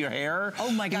into your hair. Oh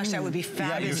my gosh, that would be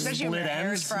fabulous. Especially when your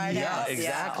hair is fried out.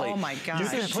 Exactly. Oh my gosh. You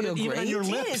can put it even on your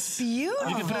lips. It is beautiful.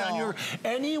 You can put it on your,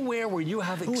 anywhere where you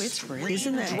have extreme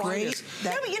Isn't that great?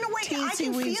 Yeah, but you know what? I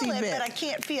can feel it, but I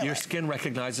can't feel it. Your skin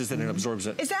recognizes it and absorbs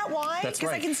it. Is that why? That's right.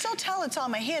 Because I can still tell it's on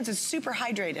my hands. It's super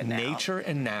hydrated now. Nature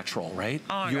and natural, right?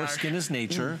 Oh your skin is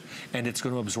nature, and it's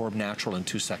going to absorb natural in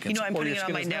 2 seconds. You know, I'm putting it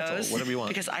on my nose. Whatever you want.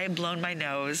 Because I have blown my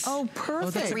nose. Oh,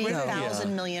 perfect.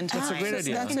 3,000 million times. That's a great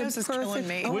idea. That's my nose is killing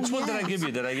me. Which one did I give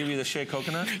you? Did I give you the shea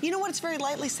coconut? You know what? It's very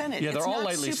lightly scented. Yeah, they're all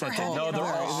lightly scented. No, they're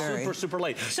all super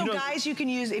light. So guys, you can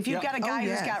use, if you've got a guy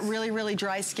who's got really, really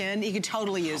dry skin, you can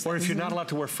totally use them. Or if you're not allowed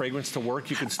to wear fragrance to work,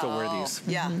 you can still wear these.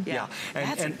 Yeah.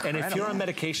 And if you're on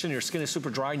medication, your skin is super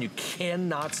dry, and you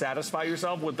cannot satisfy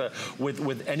yourself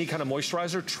with any kind of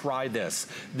moisturizer, try this.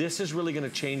 This is really going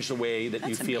to change the way that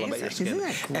you feel about your skin. Isn't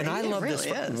that great? And I love this.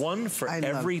 One for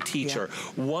every teacher.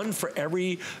 One for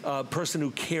every person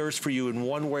who cares for you in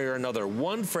one way or another.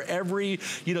 One for every,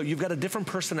 you've got a different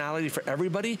personality for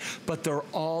everybody, but they're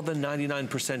all the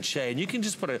 99% shea. And you can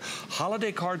just put a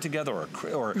holiday card together,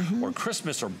 or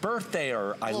Christmas, or birthday,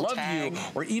 or I love you,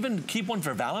 or even keep one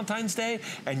for Valentine's Day,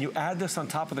 and you add this on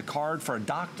top of the card for a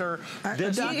doctor.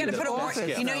 You're going to put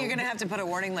you're going to have to put a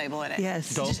warning label in it.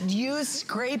 Yes. Just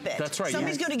scrape it. That's right.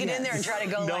 Somebody's going to get in there and try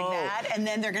to go like that, and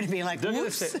then they're going to be like, they're going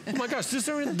notice it. Oh my gosh,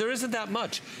 there isn't that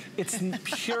much. It's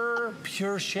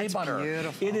pure shea butter.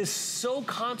 Beautiful. It is so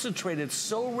concentrated,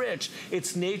 so rich.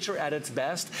 It's nature at its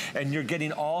best, and you're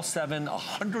getting all seven,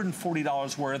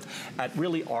 $140 worth at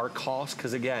really our cost,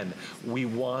 because again, we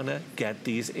want to get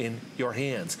these in your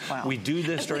hands. Wow. We do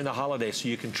this during the holidays so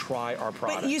you can try our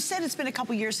product. But you said it's been a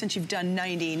couple years since you've done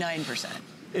 99%.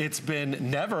 It's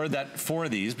been never that 4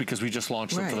 of these, because we just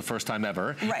launched them for the first time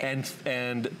ever. Right.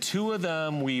 And 2 of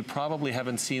them we probably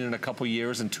haven't seen in a couple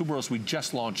years, and tuberose we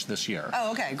just launched this year.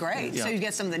 Oh, okay, great. Yeah. So you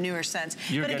get some of the newer scents.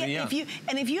 You're but again,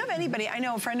 getting, if you have anybody, I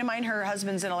know a friend of mine, her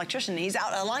husband's an electrician, he's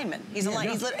out in alignment. He's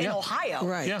in Ohio.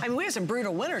 Right. I mean, we have some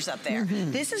brutal winters up there.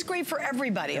 This is great for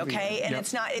everybody, okay? And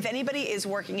it's not, if anybody is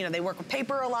working, you know, they work with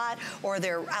paper a lot, or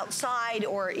they're outside,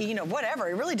 or, you know, whatever,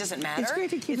 it really doesn't matter. It's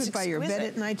great to keep it by your bed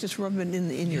at night, just rub it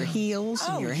in your heels.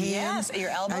 In your hands,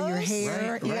 your elbows, your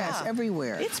hair, yes,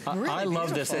 everywhere. It's really I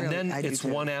love this, and then really, it's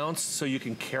 1 ounce, so you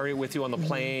can carry it with you on the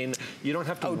plane. You don't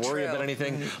have to worry about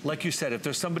anything. Like you said, if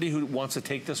there's somebody who wants to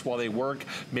take this while they work,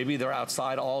 maybe they're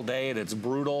outside all day and it's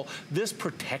brutal, this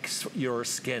protects your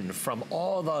skin from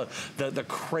all the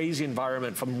crazy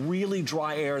environment, from really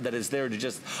dry air that is there to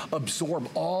just absorb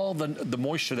all the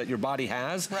moisture that your body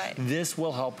has. Right. This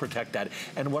will help protect that.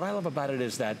 And what I love about it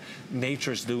is that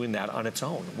nature's doing that on its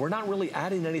own. We're not really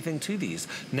adding anything to these.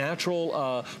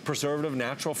 Natural preservative,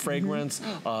 natural fragrance,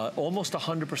 almost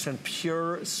 100%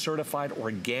 pure, certified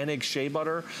organic shea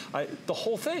butter, the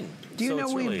whole thing. Do you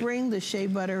know we bring the shea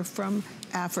butter from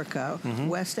Africa,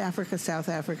 West Africa, South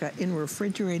Africa, in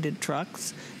refrigerated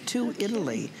trucks to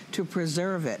Italy to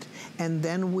preserve it, and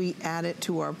then we add it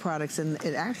to our products, and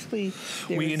it actually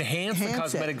we enhance the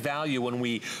cosmetic value when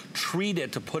we treat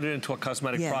it to put it into a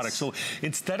cosmetic product. So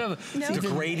instead of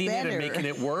degrading it and making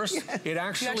it worse, it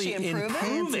actually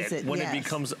improves it when it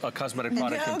becomes a cosmetic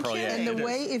product in Perlier. And the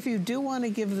way, if you do want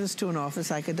to give this to an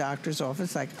office, like a doctor's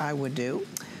office, like I would do,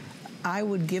 I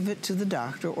would give it to the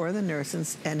doctor or the nurse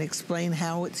and explain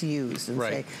how it's used and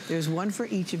say, there's one for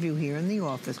each of you here in the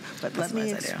office, but let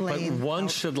me explain. But one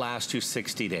should last you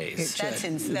 60 days.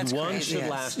 That's one should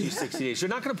last you 60 days. You're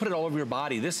not going to put it all over your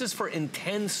body. This is for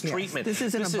intense treatment. This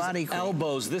isn't a body cream.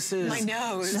 Elbows. This is my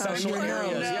nose. Special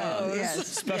areas.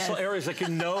 Special areas like your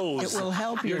nose. It will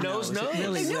help your nose. It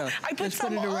really will. I put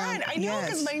some on. I know,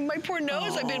 because my poor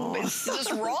nose, I've been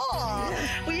just raw.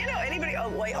 Well, you know, anybody.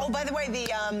 Oh, by the way,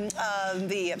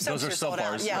 the soaps are sold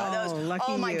out. Yeah, those.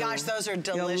 Oh my gosh, those are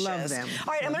delicious. You'll love them.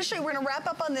 All right, I'm going to show you. We're going to wrap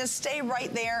up on this. Stay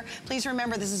right there. Please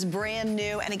remember, this is brand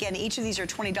new, and again, each of these are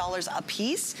 $20 a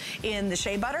piece in the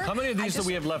shea butter. How many of these do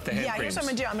we have left to hand creams? Yeah, here's what I'm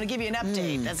going to do. I'm going to give you an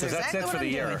update. That's exactly what I'm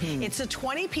doing. Year. It's a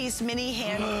 20-piece mini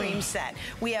hand cream set.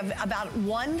 We have about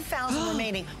 1,000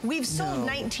 remaining. We've sold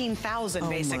 19,000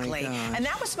 basically, and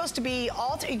that was supposed to be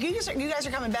all. You guys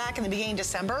are coming back in the beginning of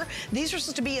December. These are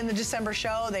supposed to be in the December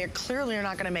show. They clearly are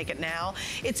not going to make it now.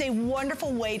 It's a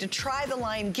wonderful way to try the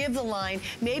line, give the line.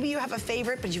 Maybe you have a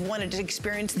favorite, but you wanted to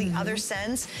experience the other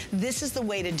scents. This is the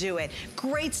way to do it.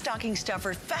 Great stocking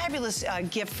stuffer, fabulous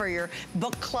gift for your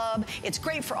book club. It's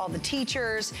great for all the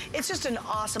teachers. It's just an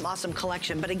awesome, awesome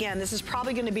collection. But again, this is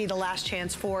probably going to be the last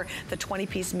chance for the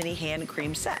 20-piece mini hand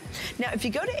cream set. Now, if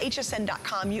you go to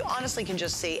hsn.com, you honestly can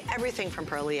just see everything from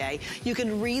Perlier. You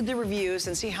can read the reviews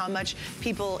and see how much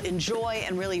people enjoy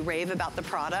and really rave about the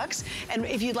products. And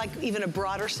if you'd like even a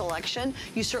broader selection,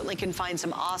 you certainly can find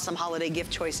some awesome holiday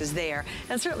gift choices there,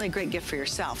 and certainly a great gift for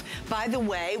yourself. By the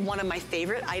way, one of my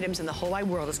favorite items in the whole wide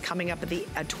world is coming up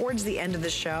at towards the end of the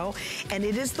show, and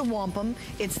it is the wampum,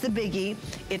 it's the biggie,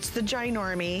 it's the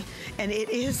ginormy, and it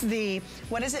is the,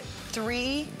 what is it,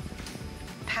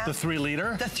 the 3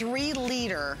 liter? The 3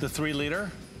 liter. The 3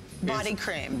 liter? Body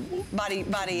cream. Body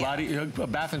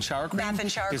bath and shower cream? Bath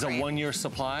and shower is cream. a 1-year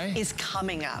supply? Is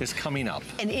coming up. Is coming up.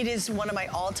 And it is one of my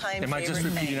all-time favorite things. Am I just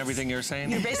repeating everything you're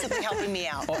saying? You're basically helping me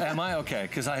out. Oh, am I? Okay,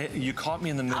 because you caught me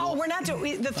in the middle. Oh, we're not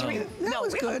doing the 3. That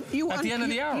was good. At the end of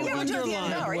the hour. Yeah, we're doing the end of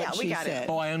the hour. Yeah, we got it.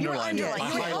 Oh, I underlined it.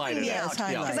 You were helping me out.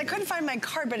 Because I couldn't find my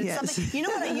card, but it's something. You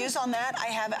know what I use on that?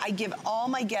 I give all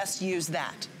my guests use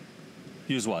that.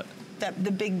 Use what?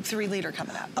 The big 3 liter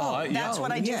coming up. That's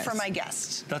what I do for my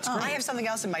guests. That's great. I have something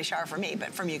else in my shower for me,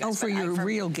 but from you guys. Oh, for your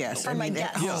real guests. For my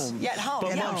guests. Yeah, at home.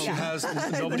 But look, she has,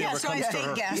 nobody ever comes to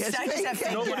her. Guests. I just have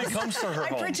fake nobody guests. comes to her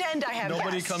home. I pretend I have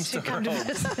nobody guests. Comes to her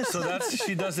home. So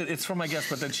she does it, it's for my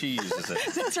guests, but then she uses it.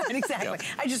 That's right, exactly.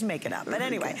 I just make it up. But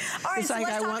anyway. All right, it's like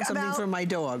I want something for my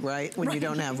dog, right? When you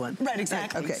don't have one. Right,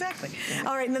 exactly. Exactly.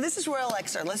 All right, now this is Royal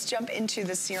Elixir. Let's jump into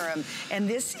the serum. And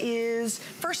this is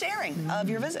first airing of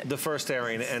your visit. The first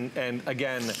airing, and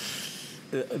again,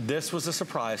 this was a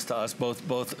surprise to us.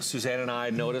 Both Suzanne and I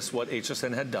noticed what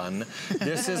HSN had done.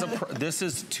 This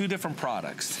is two different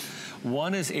products.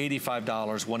 One is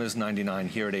 $85, one is $99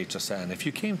 here at HSN. If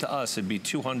you came to us, it'd be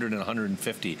 $200 and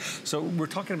 $150. So we're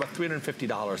talking about $350.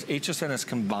 HSN has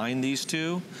combined these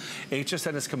two.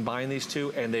 HSN has combined these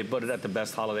two, and they put it at the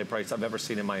best holiday price I've ever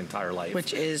seen in my entire life.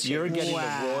 Which is, you're getting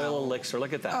the Royal Elixir.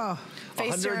 Look at that. Oh,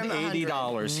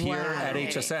 $180 here at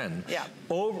HSN. Yeah.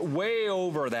 Way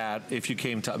over that if you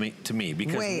came to me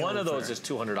because one of those is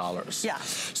 $200. Yeah.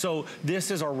 So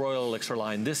this is our Royal Elixir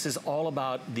line. This is all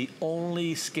about the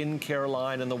only skincare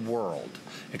line in the world,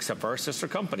 except for our sister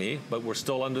company, but we're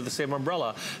still under the same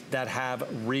umbrella, that have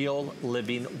real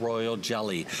living royal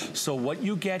jelly. So what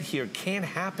you get here can't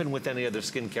happen with any other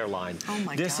skincare line. Oh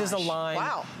my This gosh. is a line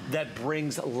Wow. that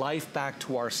brings life back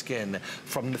to our skin.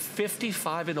 From the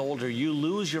 55 and older, you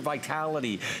lose your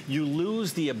vitality. You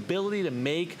lose the ability to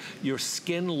make your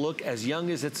skin look as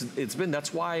young as it's been.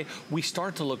 That's why we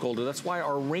start to look older. That's why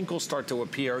our wrinkles start to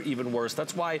appear even worse.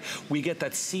 That's why we get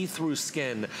that see-through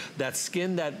skin, that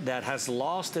skin that has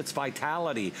lost its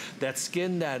vitality, that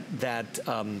skin that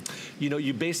you know,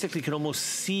 you basically can almost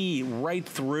see right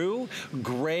through,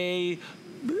 gray,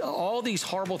 all these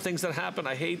horrible things that happen.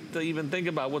 I hate to even think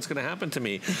about what's gonna happen to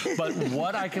me. But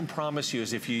what I can promise you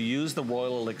is if you use the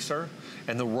Royal Elixir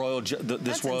and the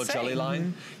this Royal Jelly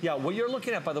line, yeah, what you're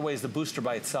looking at, by the way, is the booster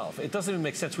by itself. It doesn't even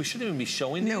make sense. We shouldn't even be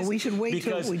showing these. No, we should wait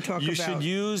till we talk about. You should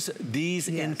use these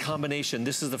in combination.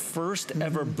 This is the first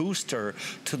ever booster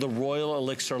to the Royal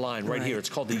Elixir line right here. It's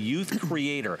called the Youth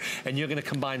Creator. And you're gonna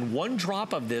combine 1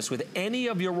 drop of this with any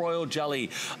of your Royal Jelly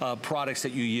products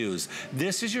that you use.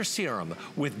 This is your serum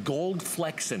with gold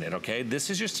flecks in it, okay? This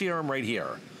is your serum right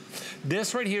here.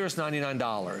 This right here is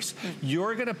 $99.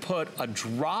 You're gonna put a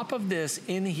drop of this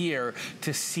in here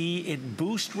to see it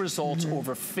boost results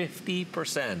over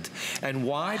 50%. And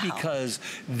why? Because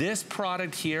this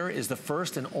product here is the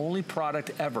first and only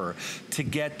product ever to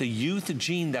get the youth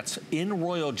gene that's in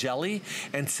Royal Jelly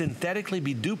and synthetically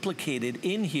be duplicated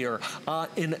in here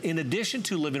in addition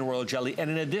to Living Royal Jelly and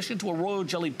in addition to a Royal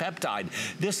Jelly peptide.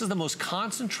 This is the most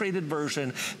concentrated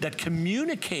version that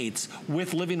communicates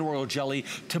with Living Royal Jelly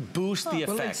to boost the effects.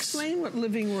 Well, explain what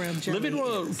Living Royal Jelly is. Living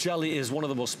Royal Jelly is one of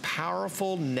the most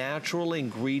powerful natural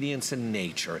ingredients in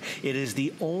nature. It is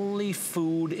the only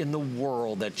food in the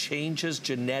world that changes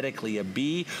genetically a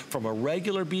bee from a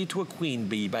regular bee to a queen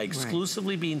bee by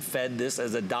exclusively being fed this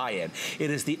as a diet.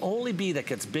 It is the only bee that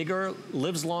gets bigger,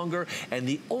 lives longer, and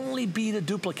the only bee to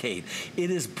duplicate. It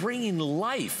is bringing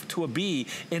life to a bee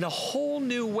in a whole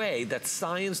new way that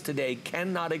science today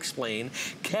cannot explain,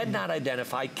 cannot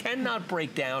identify, cannot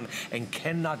break down, and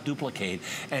cannot duplicate.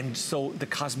 And so the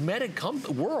cosmetic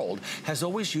world has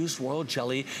always used Royal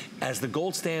Jelly as the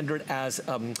gold standard as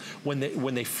when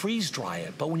they freeze dry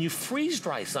it. But when you freeze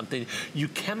dry something, you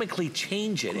chemically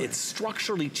change it. It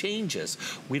structurally changes.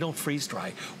 We don't freeze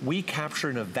dry. We capture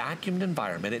in a vacuumed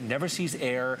environment. It never sees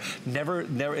air,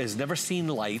 has never seen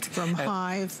light.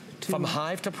 From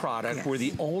hive to product. We're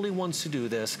the only ones to do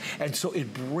this. And so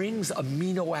it brings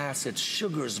amino acids,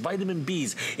 sugars, vitamin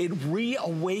Bs. It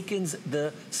reawakens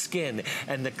the skin.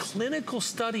 And the clinical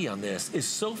study on this is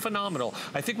so phenomenal.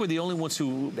 I think we're the only ones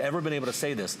who've ever been able to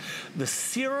say this. The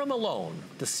serum alone,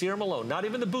 not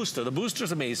even the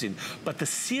booster's amazing, but the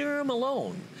serum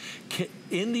alone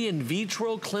in the in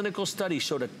vitro clinical study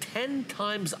showed a 10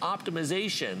 times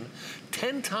optimization,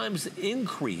 10 times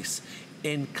increase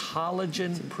in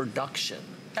collagen production.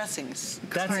 That's insane.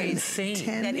 That's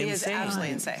insane. That is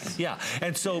absolutely insane. Yeah,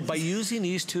 and so by using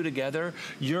these two together,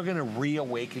 you're gonna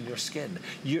reawaken your skin.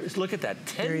 Look at that,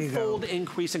 10-fold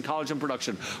increase in collagen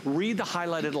production. Read the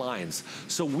highlighted lines.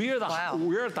 So we're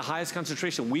at the highest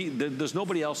concentration. There's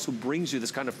nobody else who brings you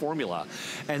this kind of formula.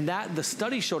 And the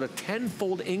study showed a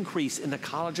 10-fold increase in the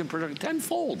collagen production,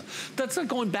 10-fold. That's not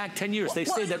going back 10 years. They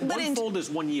say that 1-fold is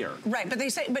 1 year. Right, but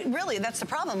really that's the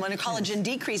problem. When a collagen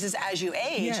decreases as you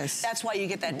age, that's why you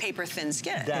get that paper thin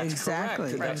skin. That's correct.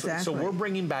 Exactly. So we're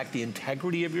bringing back the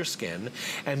integrity of your skin,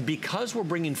 and because we're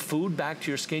bringing food back to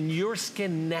your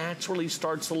skin naturally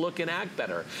starts to look and act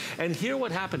better. And here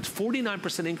what happens,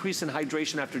 49% increase in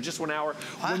hydration after just 1 hour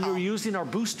when you're using our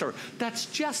booster. That's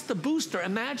just the booster.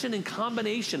 Imagine in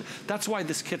combination. That's why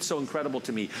this kit's so incredible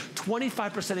to me.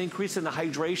 25% increase in the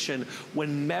hydration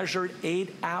when measured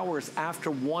 8 hours after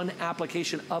 1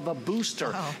 application of a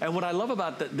booster. And what I love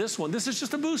about this one, this is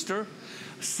just a booster.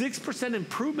 6%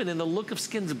 improvement in the look of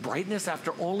skin's brightness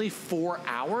after only 4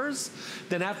 hours.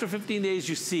 Then after 15 days,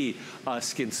 you see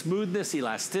skin smoothness,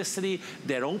 elasticity.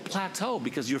 They don't plateau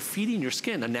because you're feeding your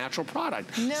skin a natural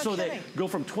product. No so kidding. they go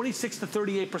from 26 to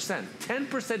 38%,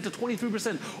 10% to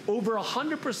 23%, over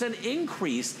 100%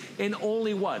 increase in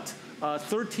only what?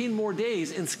 13 more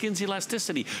days in skin's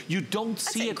elasticity. You don't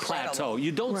see it plateau.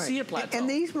 You don't see it plateau. And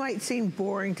these might seem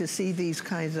boring to see these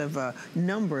kinds of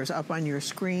numbers up on your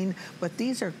screen, but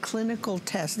these are clinical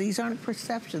tests. These aren't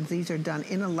perceptions. These are done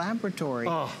in a laboratory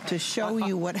to show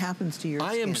you what happens to your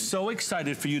skin. I am so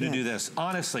excited for you to do this.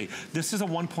 Honestly, this is a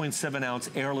 1.7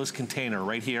 ounce airless container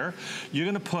right here. You're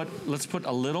gonna put, let's put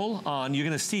a little on. You're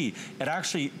gonna see it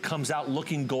actually comes out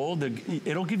looking gold.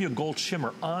 It'll give you a gold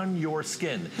shimmer on your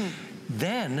skin.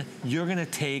 Then you're gonna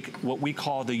take what we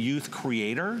call the Youth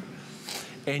Creator,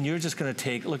 and you're just gonna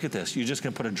take, look at this, you're just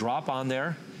gonna put a drop on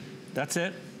there. That's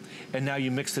it. And now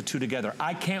you mix the two together.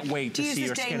 I can't wait to see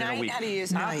your skin in a week. How do you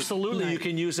use it? Absolutely, you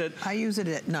can use it. I use it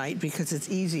at night because it's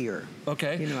easier.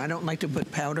 Okay. You know, I don't like to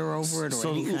put powder over it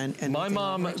or anything. My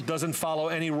mom doesn't follow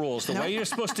any rules. The way you're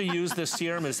supposed to use this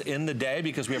serum is in the day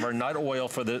because we have our nut oil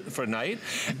for night.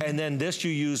 And then this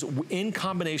you use in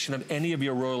combination of any of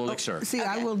your royal elixir. See,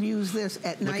 I will use this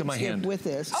at night with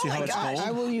this. See how it's gold?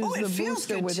 I will use the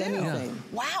booster with anything.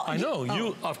 Wow. I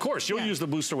know. Of course, you'll use the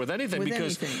booster with anything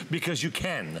because you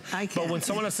can. But when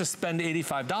someone has to spend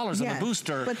 $85 on the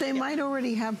booster. But they might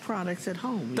already have products at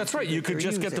home. That's right. You could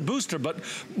just get the booster. But,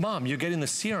 Mom, you're getting the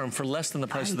serum for less than the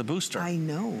price of the booster. I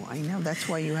know. That's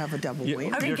why you have a double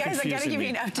weight. Okay, guys, I got to give you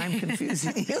an update. I'm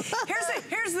confusing you.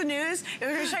 Here's the news. We're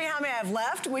going to show you how many I have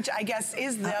left, which I guess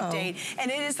is the update. And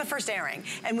it is the first airing.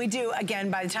 And we do, again,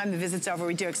 by the time the visit's over,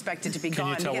 we do expect it to be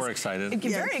gone. Can you tell we're excited?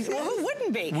 Well, who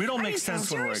wouldn't be? We don't make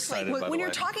sense when we're excited, by the way. When you're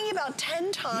talking about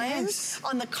 10 times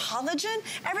on the collagen,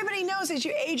 everybody knows as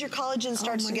you age, your collagen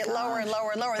starts to get lower and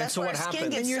lower and lower. That's why our skin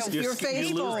gets so your face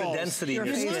you lose the density in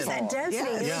your skin. You lose that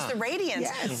density, you lose the radiance.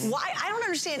 Why? I don't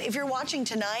understand if you're watching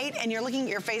tonight and you're looking at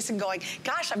your face and going,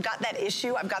 gosh, I've got that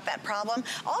issue, I've got that problem.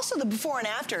 Also, the before and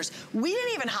afters. We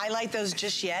didn't even highlight those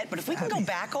just yet, but if we can go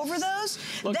back over those,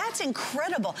 that's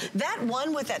incredible. That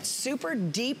one with that super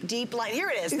deep, deep line. Here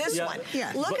it is, this one.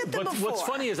 Look at the before. What's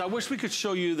funny is I wish we could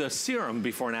show you the serum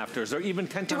before and afters, or even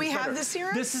 10 times better. Do we have the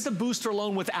serum? This is the booster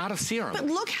alone without a serum. But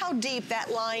look how deep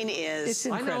that line is. It's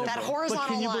incredible. That horizontal line.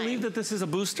 But can you believe that this is a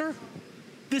booster?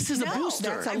 This is a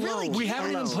booster. I really we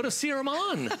haven't even put a serum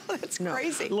on. That's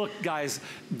crazy. Look, guys,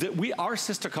 our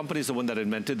sister company is the one that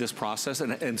invented this process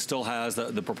and still has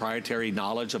the proprietary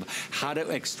knowledge of how to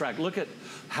extract. Look at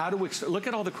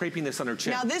all the crepiness on her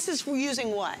chin. Now this is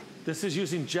using what? This is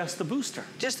using just the booster.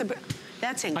 Just the.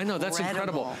 That's incredible. I know, that's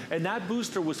incredible. And that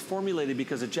booster was formulated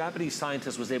because a Japanese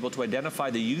scientist was able to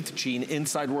identify the youth gene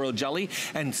inside royal jelly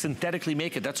and synthetically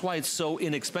make it. That's why it's so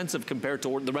inexpensive compared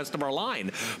to the rest of our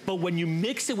line. But when you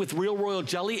mix it with real royal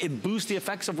jelly, it boosts the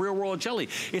effects of real royal jelly.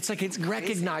 It's like it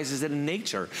recognizes it in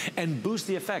nature and boosts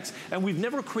the effects. And we've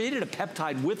never created a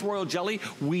peptide with royal jelly.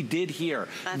 We did here.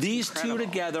 These two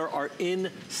together are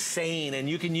insane. And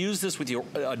you can use this with your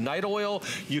night oil.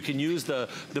 You can use the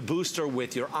booster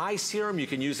with your eye serum. You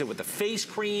can use it with the face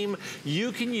cream.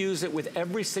 You can use it with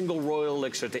every single royal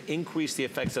elixir to increase the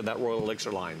effects of that royal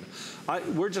elixir line.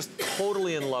 We're just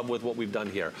totally in love with what we've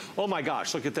done here. Oh my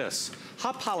gosh, look at this.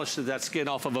 How polished is that skin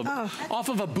off of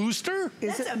a booster?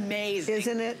 That's amazing.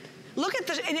 Isn't it? Look at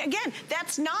the, and again,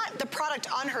 that's not the product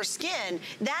on her skin.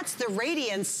 That's the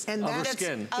radiance of her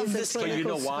skin. Of the skin. But you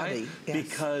know why? Yes.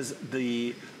 Because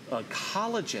the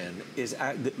collagen is,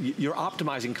 you're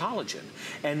optimizing collagen.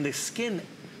 And the skin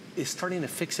is starting to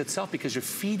fix itself because you're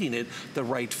feeding it the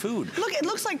right food. Look, it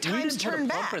looks like time's turned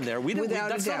back. In there.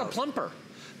 That's not a plumper.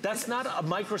 That's not a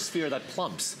microsphere that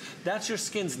plumps. That's your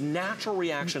skin's natural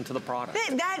reaction to the product.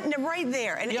 That right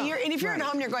there. And, if you're at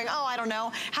home and you're going, oh, I don't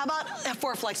know, how about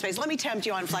 4 Flex Pays? Let me tempt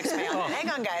you on Flex Pay.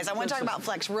 Hang on, guys. I want to talk about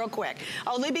Flex real quick.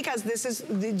 Only because this is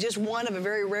just one of a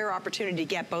very rare opportunity to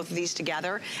get both of these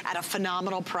together at a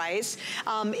phenomenal price.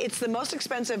 It's the most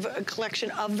expensive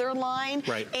collection of their line.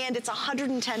 Right. And it's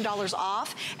 $110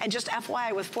 off. And just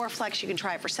FYI, with 4 Flex, you can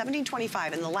try it for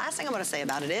 $17.25. And the last thing I'm going to say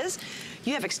about it is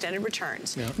you have extended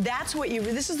returns. Yeah. That's what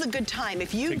this is the good time.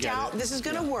 If you doubt this is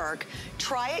gonna work,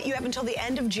 try it. You have until the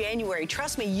end of January.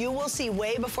 Trust me, you will see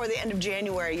way before the end of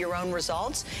January your own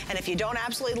results. And if you don't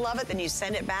absolutely love it, then you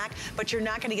send it back, but you're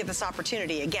not gonna get this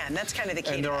opportunity again. That's kind of the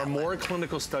key. And there are more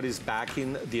clinical studies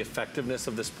backing the effectiveness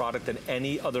of this product than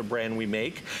any other brand we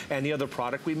make, any other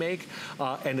product we make.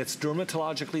 And it's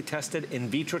dermatologically tested, in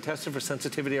vitro tested for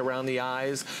sensitivity around the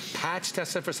eyes, patch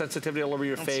tested for sensitivity all over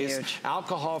your face,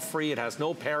 alcohol-free. It has has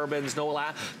no parabens,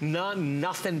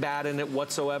 nothing bad in it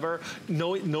whatsoever,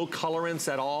 no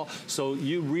colorants at all. So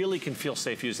you really can feel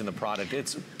safe using the product.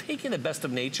 It's taking the best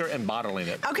of nature and bottling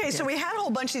it. Okay, so we had a whole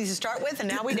bunch of these to start with, and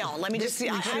now we don't. Let me just see.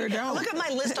 Look at my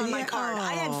list on my card.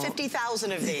 I had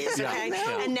 50,000 of these, okay?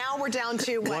 And now we're down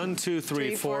to 1, 2,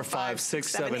 3, 4, 5, 6,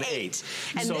 7, 8.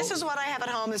 And so, this is what I have at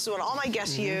home. This is what all my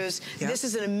guests use. This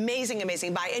is an amazing,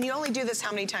 amazing buy. And you only do this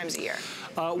how many times a year?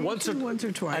 Once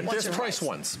or twice. At this price,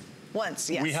 once. Once,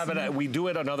 yes. We have it. We do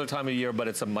it another time a year, but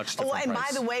it's a much different price. And by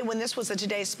the way, when this was a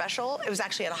Today's Special, it was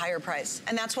actually at a higher price,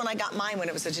 and that's when I got mine, when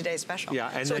it was a Today's Special.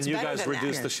 Yeah, and so then you guys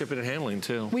reduced the shipping and handling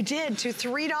too. We did to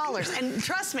 $3, and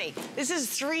trust me, this is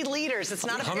 3 liters. It's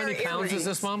not a pair of earrings. How many pounds is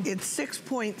this, Mom? It's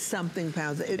 6-point-something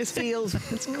pounds. It feels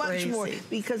much more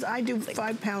because I do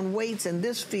 5-pound weights, and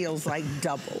this feels like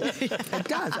double. It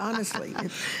does, honestly.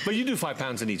 But you do 5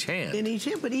 pounds in each hand. In each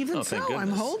hand, but even so, I'm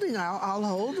holding. I'll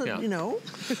hold. Yeah. You know,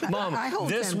 Mom, I hold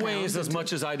this weighs as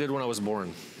much as I did when I was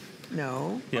born.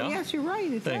 No. Yeah? Oh, yes, you're right.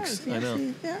 It Thanks. does. Yes,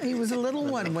 I know. He was a little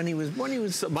one when he was born. He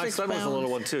was so my son was a little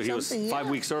one too. He was 5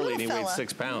 weeks early and he weighed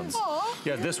 6 pounds.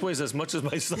 Yeah, this weighs as much as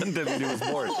my son did when he was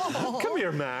born. Come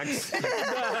here, Max.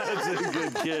 That's a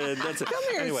good kid. That's it. Come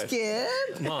here,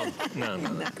 Skip. Mom, no.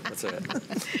 That's it.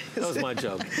 That was my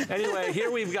joke. Anyway, here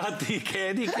we've got the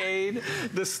candy cane,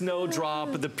 the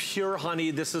snowdrop, the pure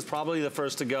honey. This is probably the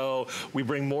first to go. We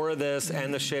bring more of this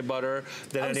and the shea butter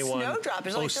than anyone. Snowdrop.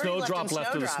 There's only 30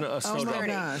 left in Snowdrop.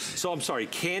 Snowdrop. So I'm sorry,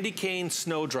 candy cane,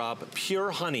 snowdrop,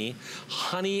 pure honey,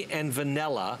 honey and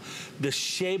vanilla, the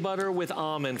shea butter with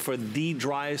almond for the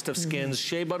driest of skins,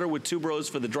 shea butter with tuberose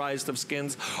for the driest of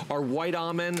skins, our white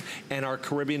almond and our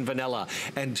Caribbean vanilla.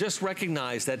 And just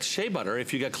recognize that shea butter,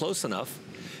 if you get close enough,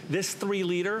 this 3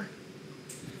 liter,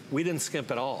 we didn't skimp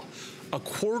at all. A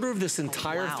quarter of this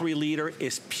entire 3 liter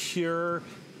is pure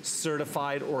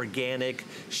certified organic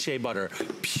shea butter,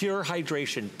 pure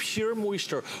hydration, pure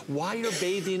moisture while you're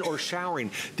bathing or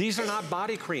showering. These are not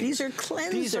body creams. These are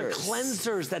cleansers. These are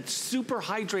cleansers that super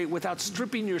hydrate without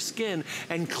stripping your skin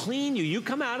and clean you. You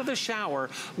come out of the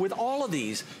shower with all of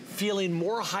these feeling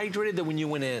more hydrated than when you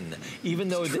went in, even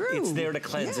though it's there to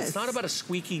cleanse. It's not about a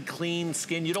squeaky clean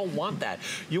skin. You don't want that.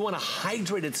 You want a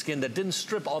hydrated skin that didn't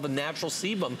strip all the natural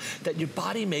sebum that your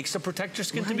body makes to protect your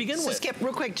skin to begin with. So Skip,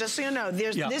 real quick, just so you know,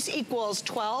 this equals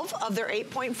 12 of their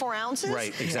 8.4 ounces.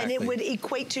 Right, exactly. And it would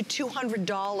equate to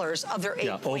 $200 of their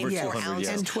 8.4 ounces.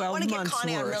 And 12 months I want to get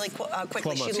Connie on really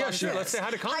quickly. She loves sure. Let's say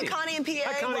hi to Connie. Hi, Connie and PA.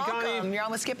 Hi, Connie. Welcome. Connie. You're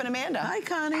on with Skip and Amanda. Hi,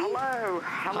 Connie. Hello.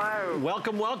 Hello.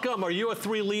 Welcome, welcome. Are you a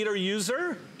 3-liter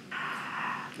user?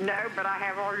 No, but I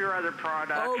have all your other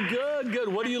products. Oh, good, good.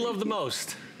 What do you love the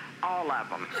most? All of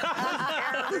them.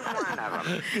 Every one of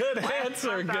them. Good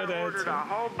answer, good answer. I ordered a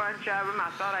whole bunch of them.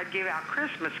 I thought I'd give out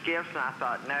Christmas gifts, and I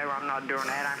thought, no, I'm not doing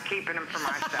that. I'm keeping them for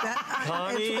myself.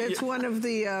 Connie, it's one of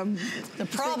the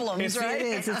problems, right? It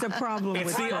is. It's a problem.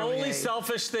 It's the only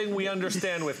selfish thing we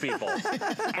understand with people.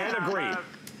 And agree.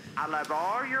 I love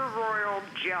all your royal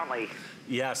jelly.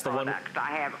 Yes, the products.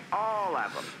 I have all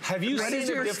of them. Have you seen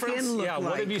the difference? Skin look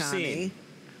what have you seen?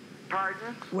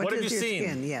 Pardon? What have you seen?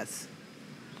 Skin? Yes.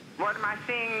 What am I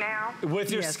seeing now?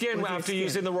 With your skin after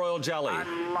using the royal jelly. I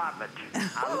love it.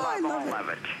 I love all of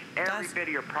it. Every bit of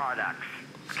your products.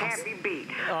 Can't be beat.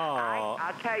 Oh.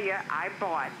 I'll tell you, I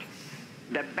bought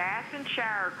the bath and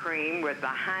shower cream with the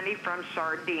honey from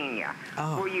Sardinia.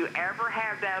 Will you ever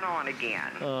have that on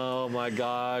again? Oh my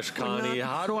gosh, Connie.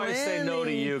 How do I say no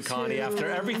to you, Connie? After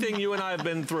everything you and I have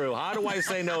been through, how do I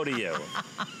say no to you?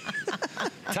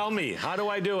 Tell me, how do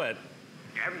I do it?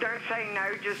 Don't say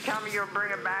no, just tell me you'll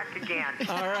bring it back again.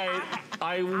 All right,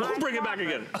 I won't bring it back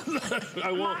again.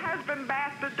 I won't. My husband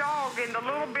bathed the dog in the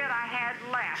little bit I had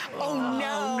left. Oh,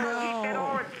 no. He said,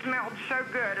 oh, it smelled so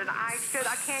good, and I said,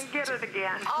 I can't get it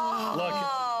again. Look,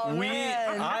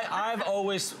 I've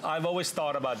always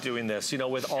thought about doing this, you know,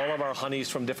 with all of our honeys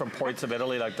from different points of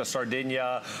Italy, like the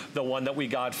Sardinia, the one that we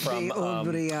got from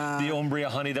the Umbria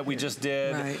honey that we just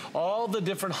did, all the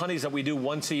different honeys that we do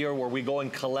once a year where we go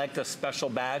and collect a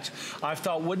special batch. I've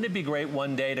thought, wouldn't it be great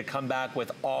one day to come back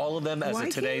with all of them as a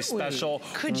today's special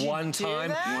one time?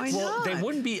 Well, they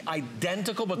wouldn't be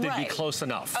identical, but they'd be close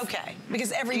enough. Okay,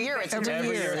 because every year it's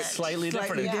slightly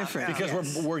different.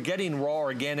 Because we're getting raw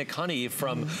organic honey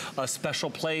from a special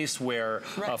place where,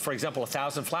 for example,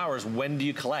 1,000 flowers, when do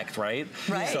you collect, right?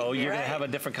 So you're going to have a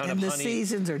different kind of honey. And the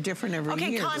seasons are different every year.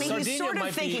 Okay, Connie, he's sort of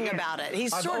thinking about it.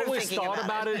 He's sort of thinking about it. I've always thought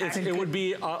about it. It would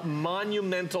be a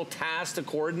monumental task to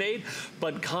coordinate,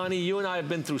 but Connie, you and I have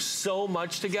been through so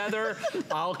much together,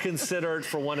 I'll consider it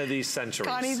for one of these centuries.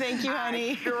 Connie, thank you,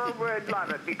 honey. I sure would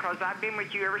love it because I've been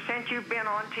with you ever since you've been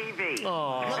on TV.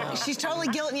 Look, she's totally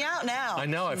guilting you out now. I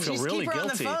know, I feel Just really keep her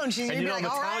guilty. On the phone. She's and you know, like,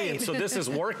 I'm all Italian, right. so this is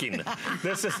working.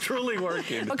 This is truly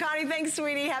working. Well, Connie, thanks,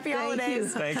 sweetie. Happy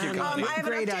holidays. Thank you, Connie. I have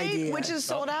Great an update, idea. which is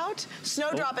sold out.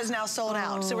 Snowdrop is now sold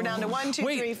out. So we're down to 1, 2,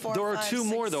 3, 4, there are 5, 2 6,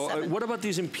 more though. 7. What about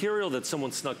these Imperial that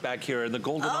someone snuck back here in the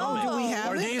golden almond? do we have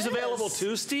Are it? these available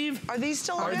too, Steve? Are these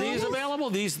still Are available? these available?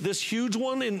 This huge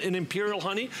one in Imperial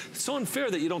honey? It's so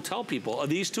unfair that you don't tell people. Are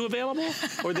these 2 available?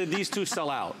 Or did these 2 sell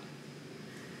out?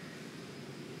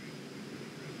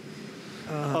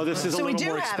 Oh, this is a So we little do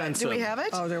more have expensive. it. Do we have it?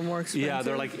 Oh, they're more expensive? Yeah,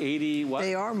 they're like 80, what?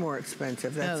 They are more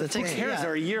expensive. That's the that's thing. Who cares? Yeah.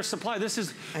 They're a year's supply. This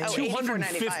is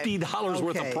 $250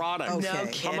 worth of Okay. product. Okay. No How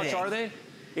much kidding. are they?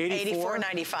 84?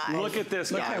 $84.95. Look at this,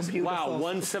 Look guys. how beautiful. Wow,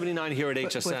 $179 here at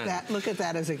HSN. Look at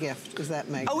that as a gift. Is that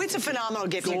magnificent? Oh, it's a phenomenal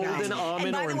gift, you guys. Golden almond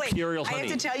and by or the way, Imperial I honey?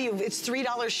 have to tell you, it's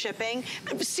 $3 shipping.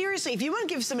 Seriously, if you want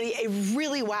to give somebody a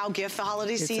really wow gift the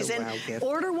holiday It's a season, wow gift.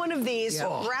 order one of these,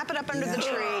 Yeah. wrap it up under the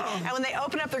tree, and when they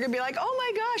open up, they're going to be like, oh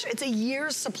my gosh, it's a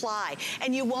year's supply.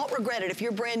 And you won't regret it. If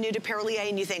you're brand new to Perlier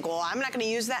and you think, well, I'm not going to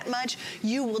use that much,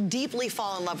 you will deeply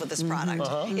fall in love with this product.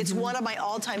 It's one of my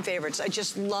all-time favorites. I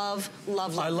just love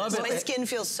I love this. it. My skin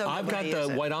feels so good I've when got I use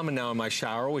the it. white almond now in my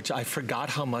shower, which I forgot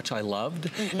how much I loved.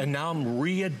 And now I'm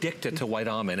re-addicted to white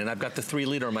almond. And I've got the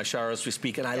 3-liter in my shower as we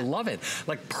speak, and I love it.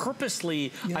 Like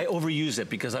purposely, I overuse it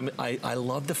because I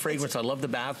love the fragrance. I love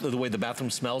the way the bathroom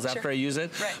smells after I use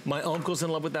it. Right. My uncle's in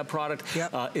love with that product.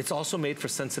 Yep. It's also made for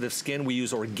sensitive skin. We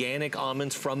use organic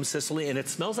almonds from Sicily, and it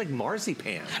smells like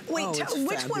marzipan. Wait, Oh, it's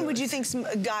which one would fabulous. you think's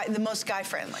the most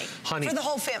guy-friendly? Honey. For the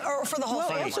whole family, or for the whole Well,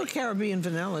 family? also Caribbean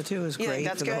vanilla, too, is You think great.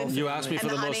 that's for the good? whole You family. asked me for And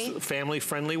the the most honey?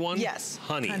 family-friendly one? Yes.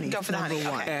 Honey. Go for the honey.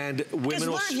 Number one. Okay. And Because women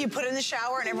will... what if you put it in the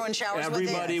shower and everyone showers with it?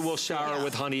 Everybody will shower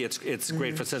with honey. It's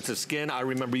great for sensitive skin. I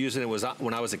remember using it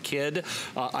when I was a kid.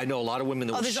 I know a lot of women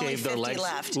that will there's only shave their 50 legs.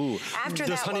 left. Ooh. After There's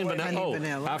that, honey what and would vanilla. honey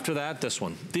vanilla? After that, this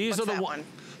one. These What's are the that one?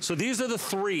 So these are the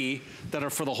 3 that are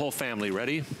for the whole family.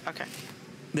 Ready? Okay.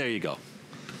 There you go.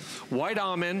 White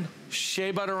almond,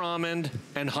 shea butter almond,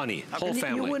 and honey. Whole And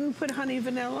family. You wouldn't put honey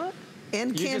vanilla?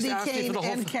 And You just candy asked me for cane the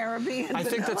whole and Caribbean I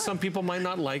think that vanilla? some people might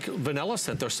not like vanilla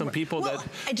scent. There's some people Well, that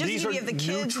I just these think are you have the kids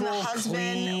and the neutral, husband.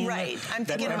 clean, Right. I'm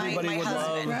that thinking of everybody my would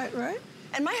husband. love. Right.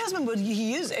 And my husband would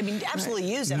use it. I mean,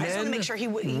 absolutely use it. I just want to make sure he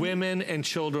would. Women and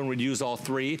children would use all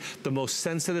 3. The most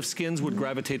sensitive skins would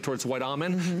gravitate towards white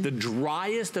almond. The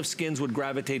driest of skins would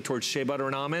gravitate towards shea butter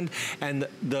and almond. And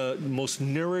the most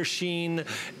nourishing,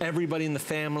 everybody in the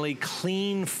family,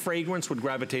 clean fragrance would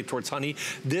gravitate towards honey.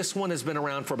 This one has been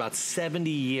around for about 70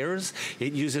 years.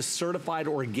 It uses certified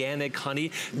organic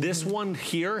honey. This one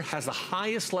here has the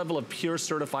highest level of pure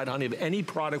certified honey of any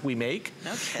product we make.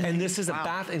 Okay. And this is a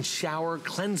bath and shower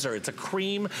cleanser. It's a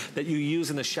cream that you use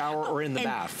in the shower or in the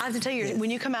bath. I have to tell you, when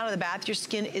you come out of the bath, your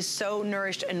skin is so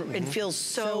nourished and it feels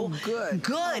so good.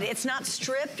 Good. It's not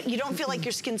stripped. You don't feel like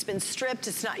your skin's been stripped.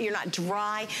 You're not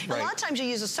dry. A lot of times you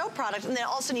use a soap product and then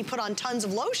all of a sudden you put on tons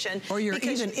of lotion. Or you're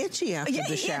even itchy after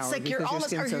the shower. Yeah, it's like you're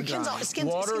almost, or your skin's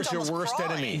Water is your almost worst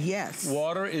crawling. enemy. Yes.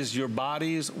 Water is your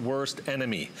body's worst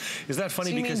enemy. Is that funny?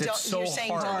 So you because mean it's so you're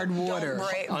saying hard. don't water.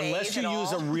 Unless you bathe at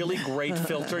use a all? really great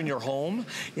filter in your home,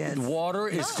 Yes. water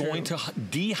is going to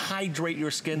dehydrate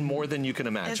your skin more than you can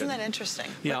imagine. Isn't that interesting?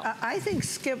 Yeah. I think,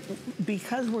 Skip,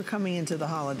 because we're coming into the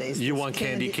holidays. You this want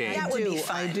candy cane. That would be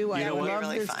fun. I do. I know what? love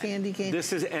Really this fun. candy cane.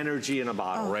 This is energy in a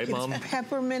bottle, right, it's Mom?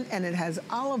 peppermint, and it has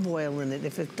olive oil in it,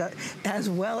 if it does, as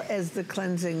well as the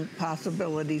cleansing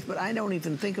possibilities. But I don't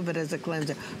even think of it as a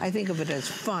cleanser. I think of it as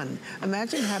fun.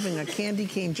 Imagine having a candy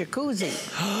cane jacuzzi.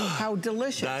 How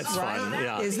delicious! That's right? fun,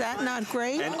 yeah. Is that not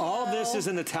great? And all this is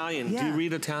in Italian. Do you Yeah.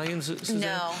 read Italian, Suzanne?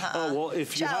 No. Oh, well,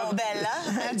 if you Ciao, have... Bella.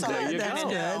 That's all There I'm you gonna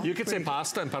go. do. You could say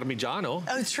pasta and parmigiano.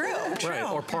 Oh, true. Right,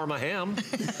 or Parma ham.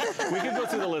 We could go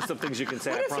through the list of things you can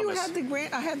say, What I if you promise.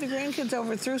 had I had the grandkids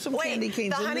over, threw some candy Wait,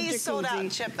 canes the in honey the is sold jacuzzi.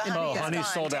 out, Chip. The and- honey Oh, is honey's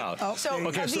gone. sold out. Oh, So,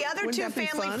 okay, the other wouldn't two that be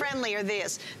family fun? friendly are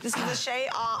this. This is the shea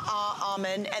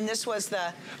almond, and this was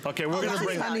the... Okay, we're Oh, going to this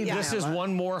bring, is honey this is vanilla.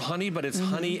 one more honey, but it's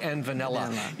honey and vanilla.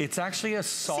 Vanilla. It's actually a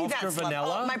See, softer that's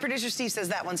vanilla. my producer Steve says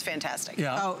that one's fantastic.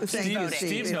 Yeah. Oh, thank you,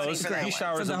 Steve Steve. knows. For that He one.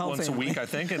 showers For the whole once a family. week, I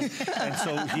think, and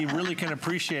so he really can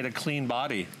appreciate a clean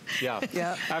body. Yeah.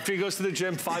 Yeah. After he goes to the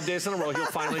gym 5 days in a row, he'll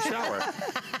finally shower.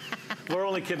 We're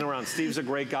only kidding around. Steve's a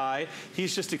great guy.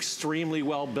 He's just extremely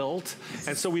well built,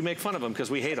 and so we make fun of him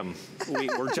because we hate him.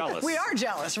 We're jealous. We are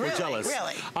jealous, really. We're jealous.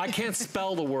 Really. I can't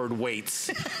spell the word weights,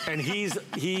 and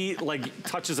he like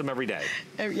touches them every day.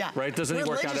 Yeah. Right? Doesn't he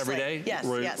work out every day? Yes,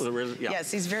 yes. Yeah.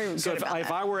 Yes, he's very good So about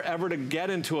if I were ever to get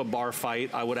into a bar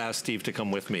fight, I would ask Steve to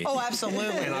come with me. Oh,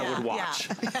 absolutely. And I would watch.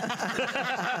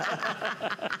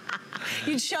 Yeah.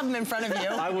 You'd shove him in front of you.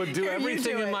 I would do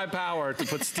everything in my power to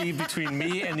put Steve between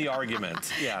me and the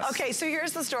argument. Yes. Okay, so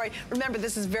here's the story. Remember,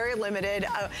 this is very limited.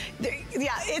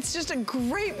 Yeah, it's just a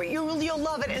great, you'll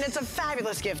love it, and it's a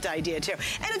fabulous gift idea, too.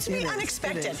 And it's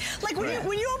unexpected. Like,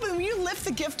 when you lift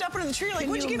the gift up into the tree, you're like,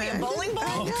 would you give me a bowling ball?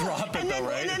 Oh, drop it, though,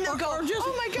 right? And then they'll go,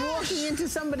 oh, my gosh. Walking into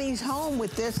somebody's home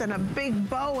with this and a big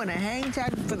bow and a hang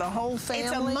tag for the whole family.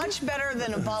 It's a much better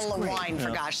than a bottle of wine, for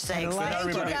gosh sakes. Thank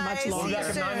you, guys. We'll be back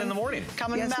at 9 in the morning.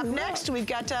 Coming up next, we've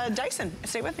got Dyson.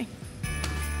 Stay with me.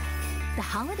 The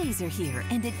holidays are here,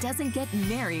 and it doesn't get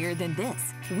merrier than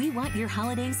this. We want your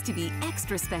holidays to be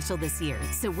extra special this year,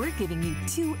 so we're giving you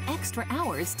 2 extra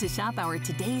hours to shop our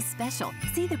Today's Special.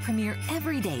 See the premiere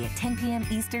every day at 10 p.m.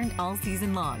 Eastern all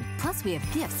season long. Plus, we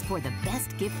have gifts for the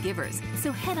best gift givers.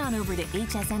 So head on over to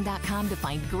hsn.com to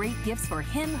find great gifts for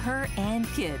him, her, and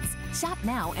kids. Shop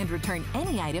now and return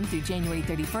any item through January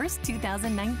 31st,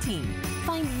 2019.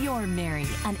 Find your Merry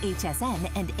on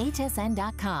HSN and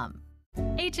hsn.com.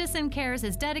 HSN Cares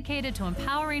is dedicated to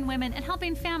empowering women and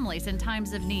helping families in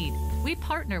times of need. We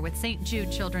partner with St. Jude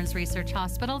Children's Research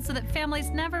Hospital so that families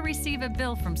never receive a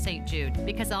bill from St. Jude,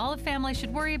 because all a family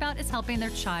should worry about is helping their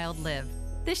child live.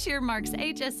 This year marks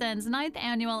HSN's 9th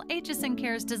annual HSN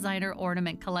Cares Designer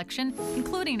Ornament Collection,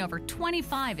 including over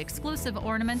 25 exclusive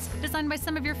ornaments designed by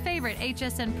some of your favorite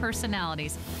HSN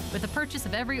personalities. With the purchase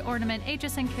of every ornament,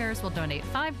 HSN Cares will donate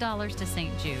 $5 to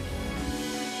St. Jude.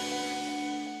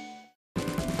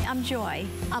 I'm Joy.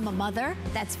 I'm a mother,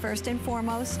 that's first and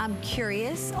foremost. I'm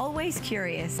curious, always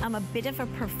curious. I'm a bit of a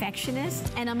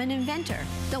perfectionist, and I'm an inventor.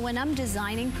 So when I'm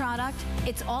designing product,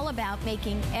 it's all about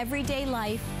making everyday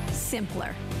life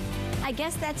simpler. I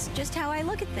guess that's just how I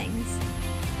look at things.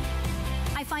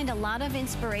 I find a lot of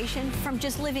inspiration from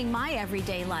just living my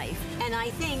everyday life. And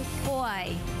I think,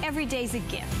 boy, every day's a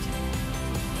gift.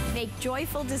 Make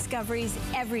joyful discoveries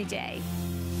every day.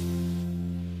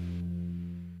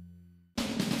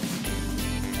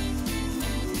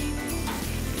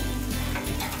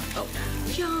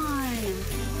 John!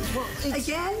 Well,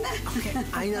 again? Okay,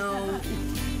 I know.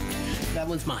 That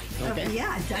one's mine, okay?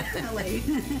 Yeah, definitely.